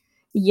that.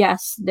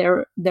 Yes,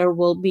 there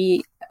will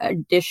be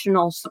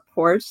additional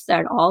supports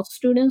that all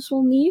students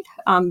will need,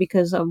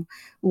 because of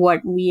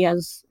what we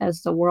as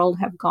the world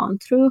have gone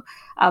through.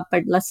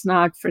 But let's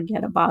not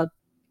forget about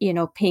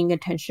paying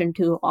attention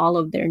to all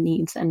of their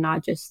needs and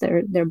not just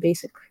their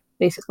basic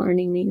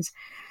learning needs.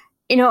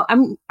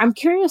 I'm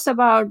curious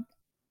about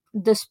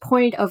this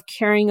point of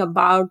caring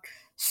about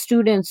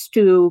students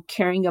to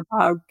caring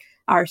about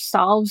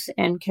ourselves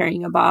and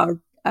caring about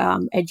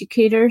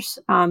educators.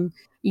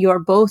 You're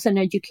both an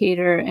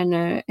educator and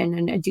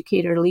an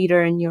educator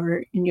leader in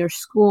your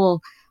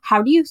school.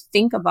 How do you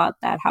think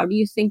about that? How do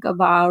you think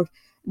about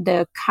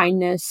the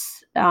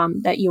kindness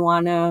that you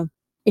want to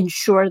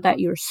ensure that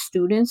your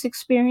students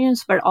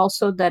experience, but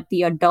also that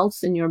the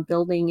adults in your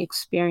building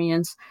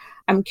experience?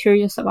 I'm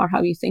curious about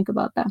how you think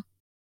about that.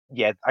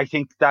 Yeah, I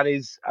think that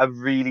is a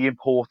really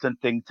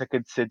important thing to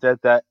consider,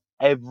 that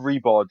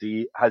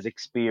everybody has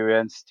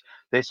experienced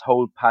this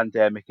whole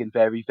pandemic in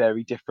very,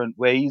 very different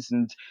ways.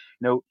 And,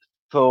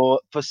 for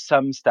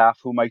some staff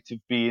who might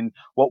have been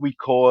what we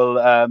call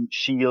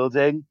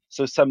shielding.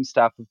 So some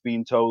staff have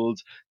been told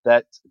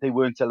that they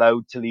weren't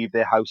allowed to leave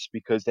their house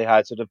because they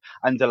had sort of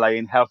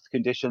underlying health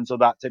conditions or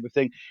that type of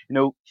thing.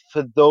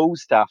 For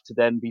those staff to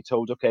then be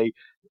told, okay,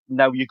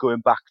 now you're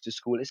going back to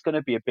school, it's going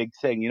to be a big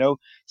thing.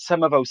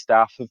 Some of our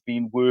staff have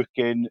been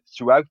working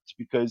throughout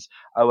because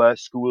our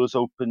schools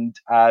opened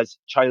as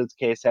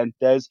childcare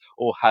centres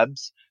or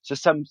hubs. So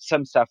some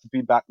staff have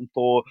been back and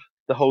forth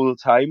the whole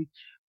time.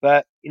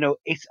 But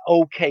it's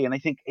okay, and I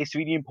think it's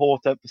really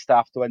important for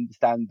staff to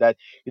understand that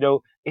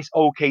it's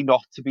okay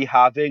not to be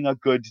having a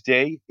good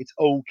day. It's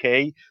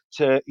okay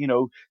to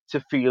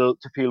feel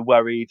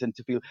worried and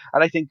to feel.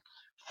 And I think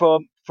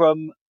from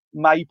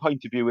my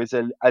point of view as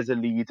a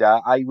leader,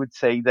 I would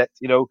say that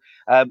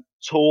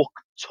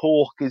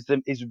talk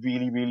is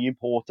really, really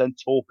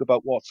important. Talk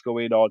about what's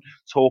going on.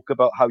 Talk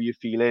about how you're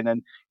feeling,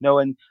 and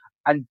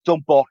and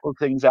don't bottle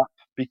things up,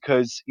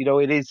 because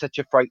it is such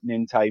a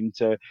frightening time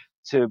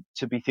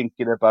to be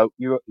thinking about.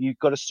 You've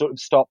got to sort of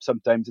stop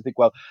sometimes and think,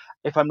 well,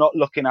 if I'm not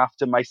looking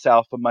after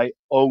myself and my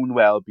own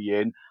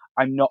well-being,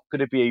 I'm not going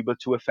to be able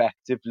to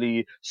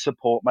effectively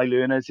support my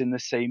learners in the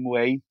same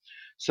way.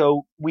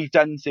 So we've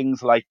done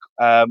things like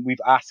we've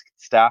asked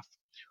staff,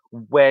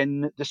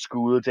 when the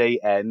school day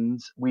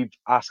ends, we've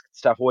asked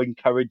staff or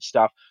encouraged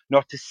staff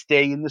not to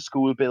stay in the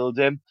school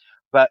building,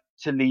 but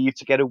to leave,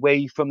 to get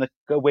away from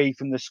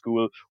the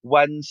school.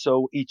 One,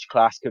 so each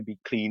class can be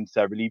cleaned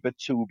thoroughly, but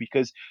two,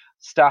 because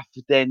staff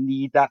then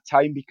need that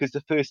time, because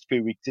the first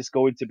few weeks is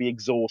going to be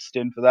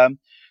exhausting for them.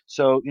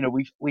 So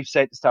we've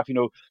said to staff,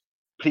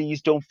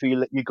 please don't feel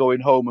that you're going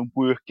home and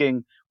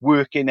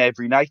working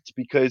every night,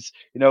 because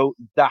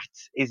that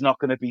is not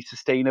going to be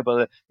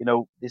sustainable.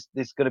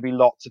 There's going to be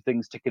lots of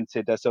things to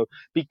consider, so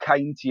be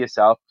kind to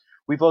yourself.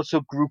 We've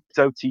also grouped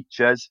our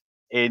teachers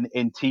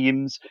in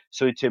teams,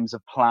 so in terms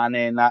of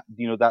planning, that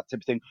type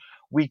of thing,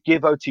 we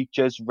give our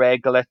teachers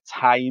regular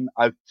time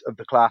out of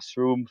the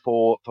classroom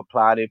for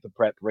planning, for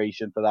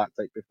preparation, for that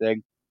type of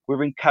thing.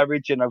 We're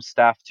encouraging our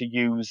staff to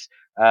use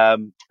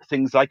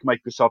things like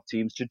Microsoft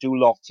Teams to do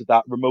lots of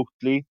that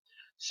remotely.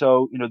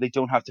 So, they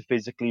don't have to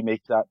physically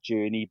make that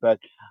journey. But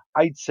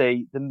I'd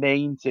say the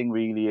main thing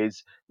really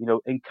is,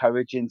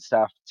 encouraging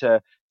staff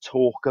to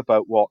talk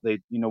about what they're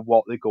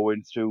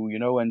going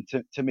through, and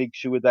to make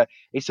sure that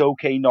it's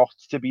okay not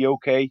to be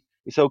okay.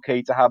 It's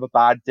okay to have a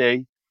bad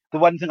day. The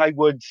one thing I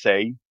would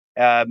say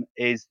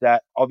is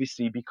that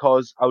obviously,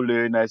 because our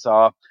learners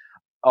are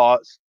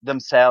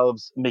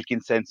themselves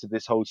making sense of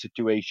this whole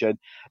situation,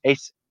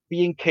 it's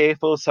being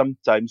careful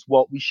sometimes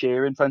what we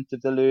share in front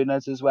of the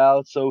learners as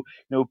well. So,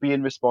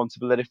 being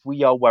responsible, that if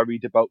we are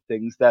worried about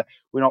things, that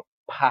we're not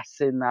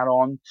passing that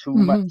on too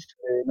much Mm-hmm.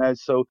 to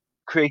learners. So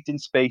creating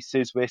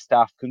spaces where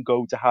staff can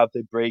go to have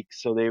their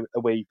breaks so they're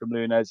away from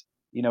learners,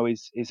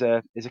 is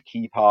a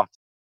key part.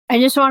 I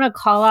just want to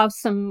call out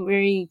some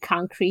very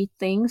concrete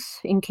things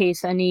in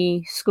case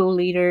any school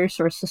leaders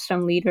or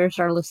system leaders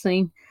are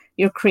listening.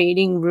 You're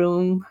creating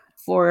room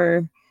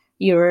for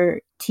your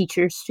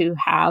teachers to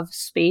have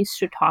space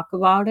to talk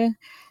about it.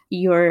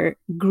 you're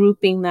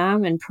grouping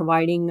them and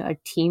providing a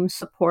team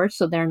support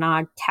so they're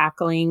not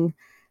tackling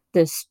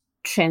this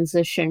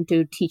transition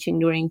to teaching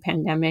during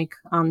pandemic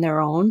on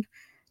their own.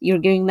 You're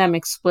giving them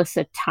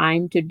explicit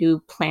time to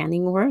do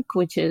planning work,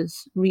 which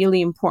is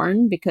really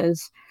important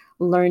because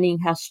learning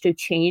has to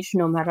change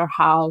no matter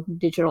how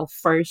digital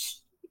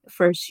first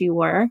you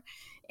were.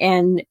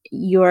 And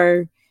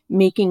you're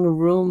making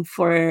room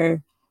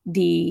for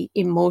the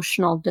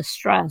emotional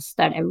distress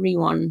that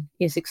everyone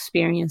is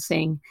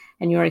experiencing,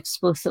 and you're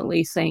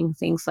explicitly saying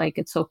things like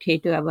it's okay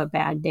to have a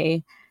bad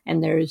day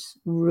and there's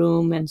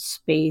room and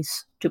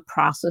space to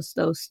process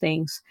those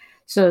things.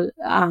 So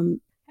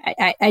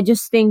I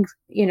just think,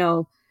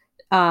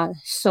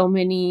 so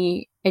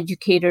many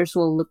educators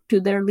will look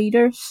to their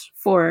leaders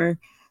for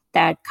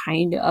that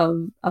kind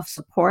of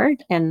support,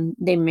 and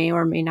they may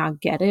or may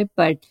not get it,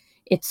 but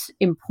it's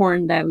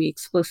important that we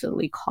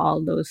explicitly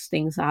call those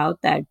things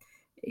out that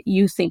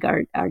you think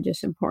are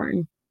just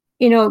important.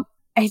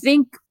 I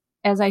think,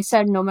 as I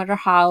said, no matter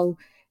how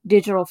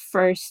digital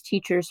first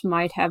teachers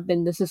might have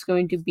been, this is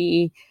going to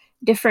be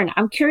different.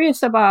 I'm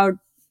curious about,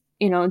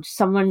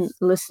 someone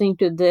listening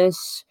to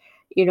this,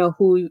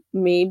 who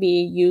maybe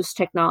used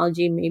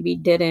technology, maybe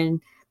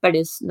didn't, but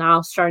is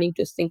now starting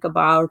to think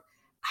about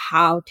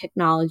how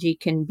technology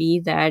can be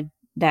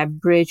that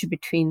bridge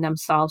between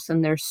themselves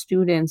and their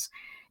students.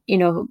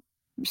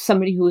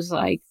 Somebody who's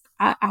like,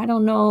 I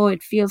don't know,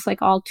 it feels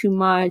like all too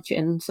much,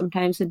 and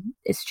sometimes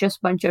it's just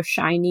a bunch of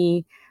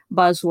shiny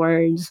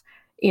buzzwords.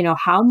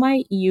 How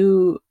might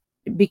you,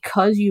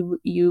 because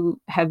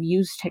you have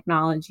used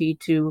technology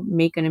to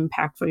make an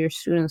impact for your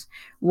students,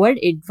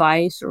 what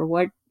advice or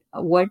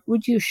what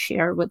would you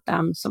share with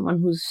them,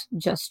 someone who's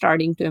just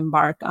starting to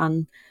embark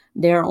on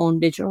their own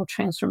digital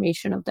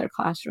transformation of their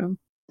classroom?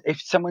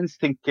 If someone's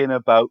thinking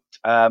about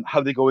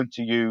how they're going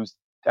to use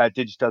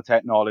digital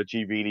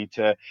technology really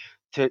to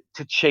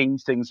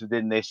change things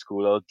within their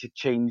school or to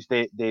change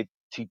their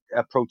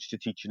approach to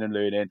teaching and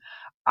learning,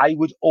 I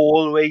would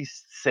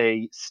always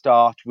say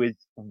start with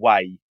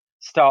why.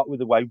 Start with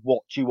the why.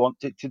 What do you want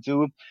it to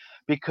do?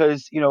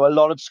 Because a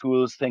lot of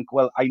schools think,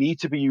 well, I need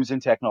to be using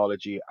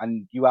technology,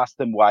 and you ask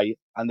them why,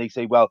 and they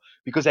say, well,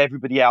 because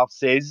everybody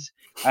else is,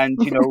 and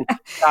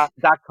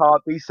that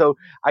can't be. So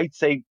I'd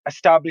say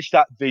establish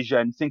that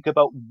vision. Think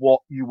about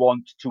what you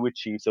want to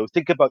achieve. So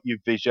think about your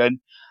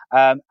vision.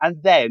 And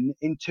then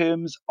in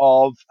terms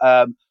of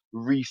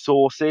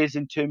resources,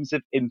 in terms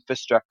of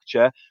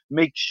infrastructure,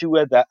 make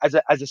sure that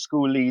as a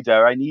school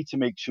leader, I need to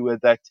make sure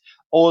that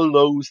all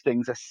those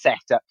things are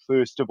set up,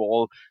 first of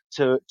all,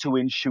 to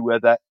ensure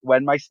that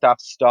when my staff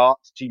start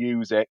to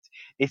use it,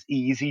 it's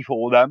easy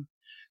for them.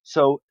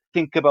 So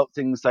think about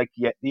things like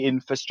the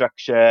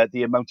infrastructure,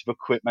 the amount of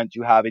equipment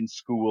you have in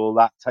school,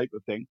 that type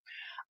of thing.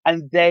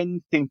 And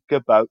then think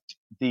about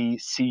the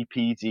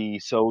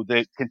CPD, so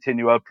the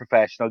continual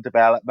professional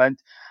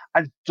development,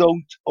 and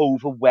don't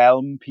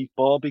overwhelm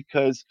people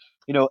because,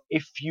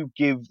 if you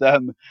give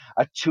them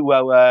a 2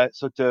 hour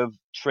sort of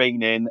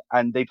training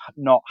and they've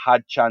not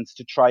had chance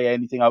to try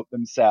anything out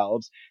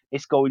themselves,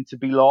 it's going to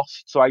be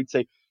lost. So I'd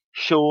say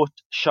short,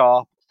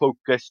 sharp,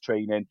 focused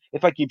training.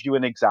 If I give you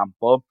an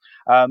example,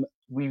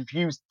 we've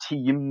used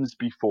Teams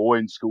before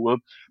in school,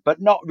 but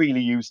not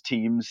really used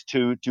Teams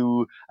to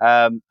do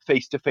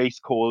face-to-face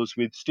calls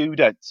with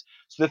students.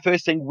 So the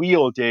first thing we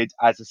all did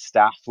as a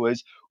staff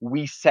was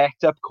we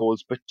set up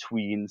calls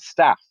between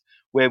staff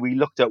where we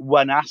looked at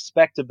one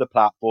aspect of the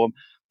platform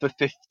for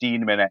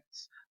 15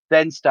 minutes.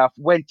 Then staff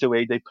went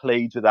away, they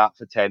played with that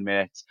for 10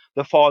 minutes.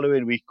 The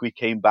following week we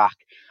came back,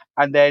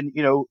 and then,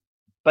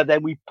 but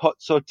then we put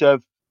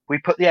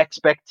the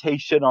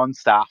expectation on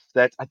staff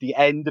that at the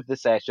end of the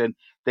session,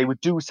 they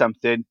would do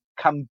something,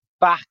 come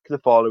back the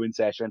following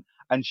session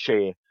and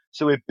share.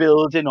 So we're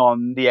building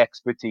on the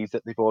expertise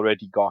that they've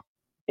already got.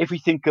 If we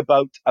think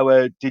about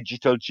our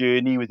digital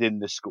journey within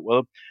the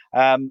school,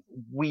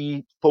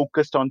 we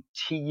focused on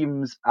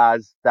Teams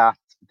as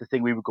the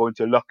thing we were going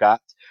to look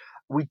at.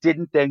 We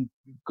didn't then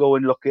go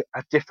and look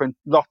at different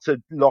lots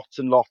and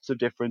lots of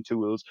different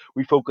tools.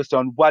 We focused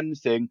on one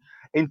thing,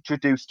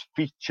 introduced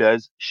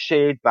features,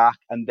 shared back,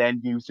 and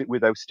then used it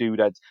with our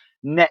students.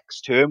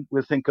 Next term,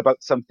 we'll think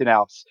about something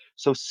else.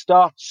 So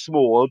start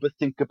small, but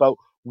think about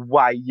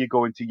why you're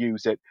going to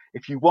use it.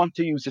 If you want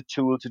to use a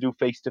tool to do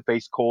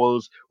face-to-face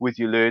calls with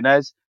your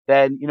learners,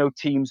 then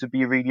Teams would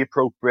be a really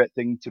appropriate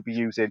thing to be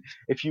using.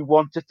 If you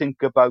want to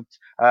think about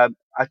a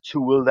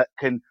tool that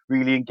can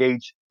really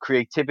engage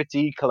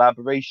creativity,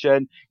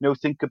 collaboration,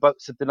 think about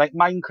something like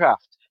Minecraft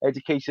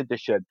Education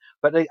Edition.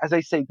 But as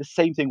I say, the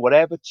same thing,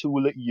 whatever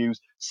tool that you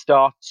use,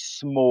 start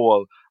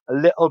small, a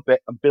little bit,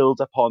 and build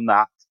upon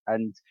that,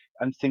 and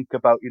think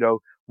about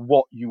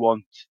what you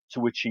want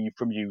to achieve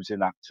from using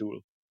that tool.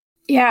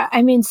 Yeah,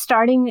 I mean,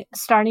 starting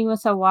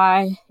with a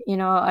why,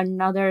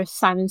 another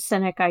Simon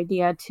Sinek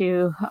idea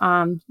too,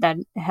 that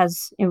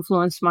has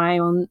influenced my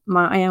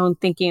own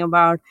thinking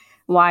about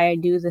why I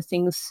do the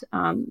things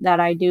that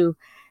I do.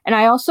 And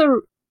I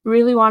also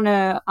really want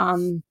to,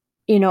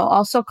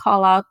 also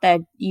call out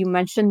that you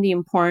mentioned the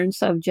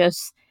importance of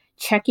just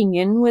checking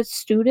in with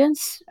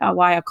students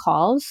via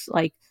calls.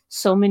 Like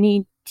so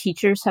many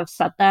teachers have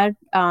said that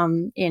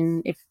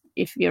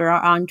if you're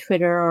on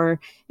Twitter or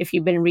if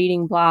you've been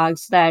reading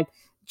blogs, that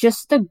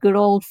just a good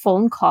old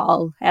phone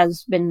call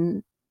has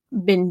been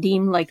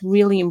deemed like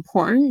really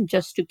important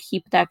just to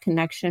keep that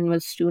connection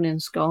with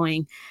students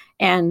going.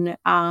 And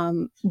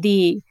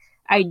the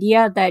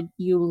idea that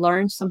you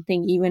learn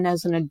something even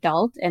as an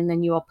adult and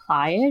then you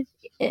apply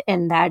it,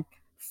 and that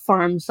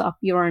forms up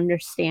your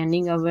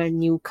understanding of a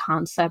new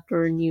concept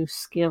or a new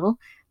skill,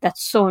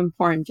 that's so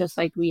important, just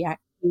like we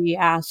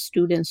ask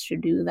students to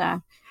do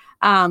that.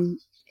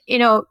 You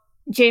know,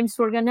 James,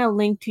 we're going to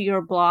link to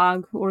your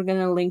blog. We're going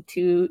to link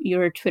to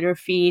your Twitter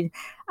feed.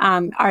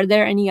 Are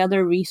there any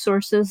other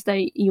resources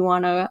that you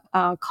want to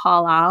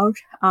call out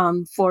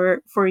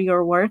for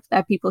your work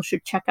that people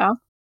should check out?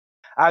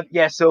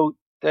 So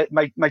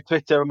my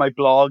Twitter and my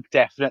blog,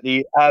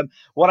 definitely.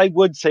 What I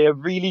would say, a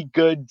really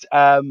good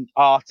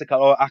article,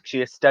 or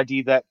actually a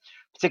study that,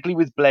 particularly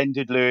with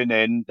blended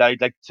learning, that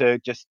I'd like to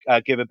just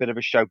give a bit of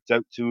a shout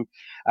out to,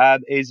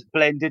 is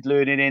Blended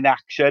Learning in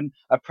Action,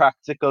 a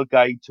practical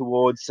guide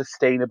towards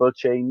sustainable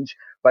change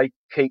by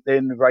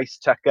Caitlin Rice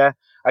Tucker.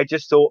 I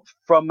just thought,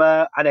 from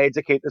an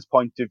educator's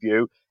point of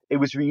view, it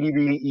was really,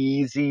 really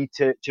easy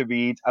to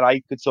read, and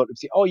I could sort of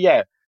see, oh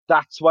yeah,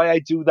 that's why I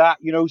do that,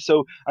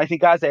 So I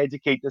think as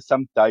educators,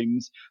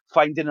 sometimes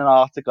finding an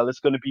article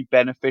that's going to be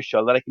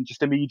beneficial, that I can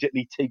just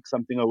immediately take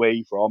something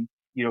away from,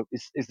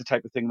 is the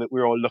type of thing that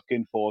we're all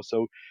looking for.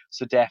 So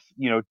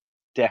definitely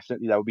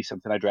that would be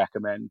something I'd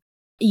recommend.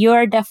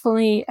 You're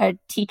definitely a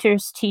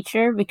teacher's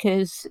teacher,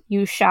 because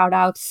you shout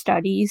out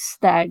studies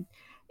that,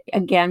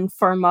 again,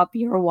 firm up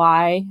your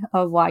why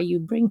of why you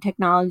bring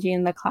technology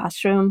in the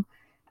classroom.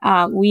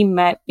 We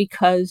met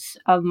because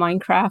of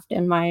Minecraft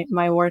and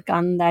my work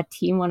on that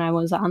team when I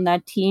was on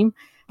that team.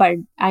 But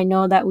I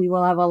know that we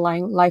will have a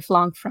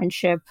lifelong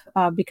friendship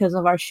because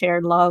of our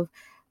shared love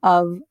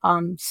of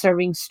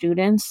serving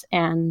students.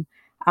 And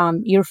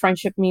your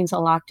friendship means a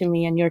lot to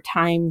me, and your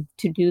time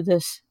to do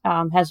this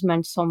has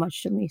meant so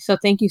much to me. So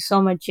thank you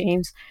so much,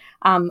 James.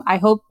 I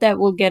hope that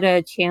we'll get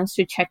a chance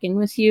to check in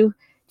with you,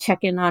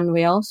 check in on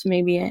Wales,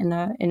 maybe in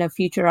a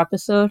future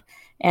episode,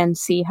 and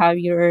see how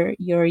your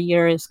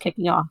year is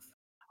kicking off.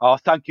 Oh,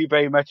 thank you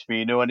very much,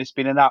 Mino. And it's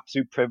been an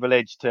absolute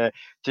privilege to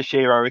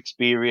share our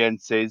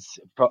experiences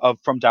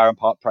from Darren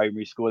Park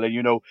Primary School.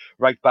 And,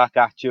 right back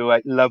at you.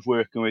 I love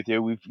working with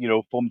you. We've,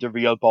 formed a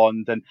real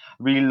bond, and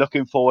really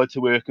looking forward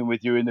to working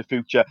with you in the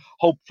future.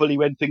 Hopefully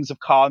when things have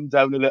calmed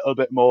down a little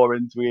bit more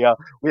and we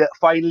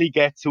finally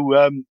get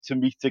to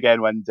meet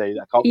again one day.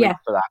 I can't wait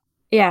for that.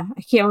 Yeah,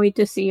 I can't wait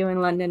to see you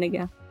in London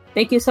again.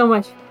 Thank you so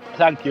much.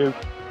 Thank you.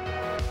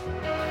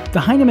 The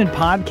Heinemann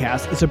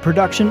Podcast is a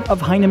production of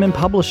Heinemann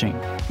Publishing.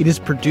 It is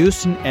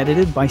produced and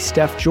edited by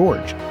Steph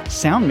George.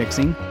 Sound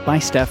mixing by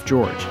Steph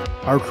George.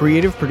 Our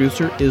creative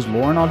producer is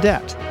Lauren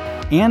Audette.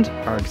 And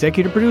our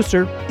executive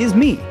producer is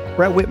me,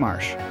 Brett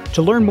Whitmarsh.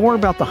 To learn more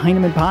about the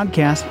Heinemann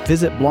Podcast,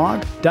 visit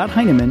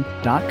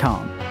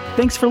blog.heinemann.com.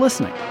 Thanks for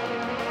listening.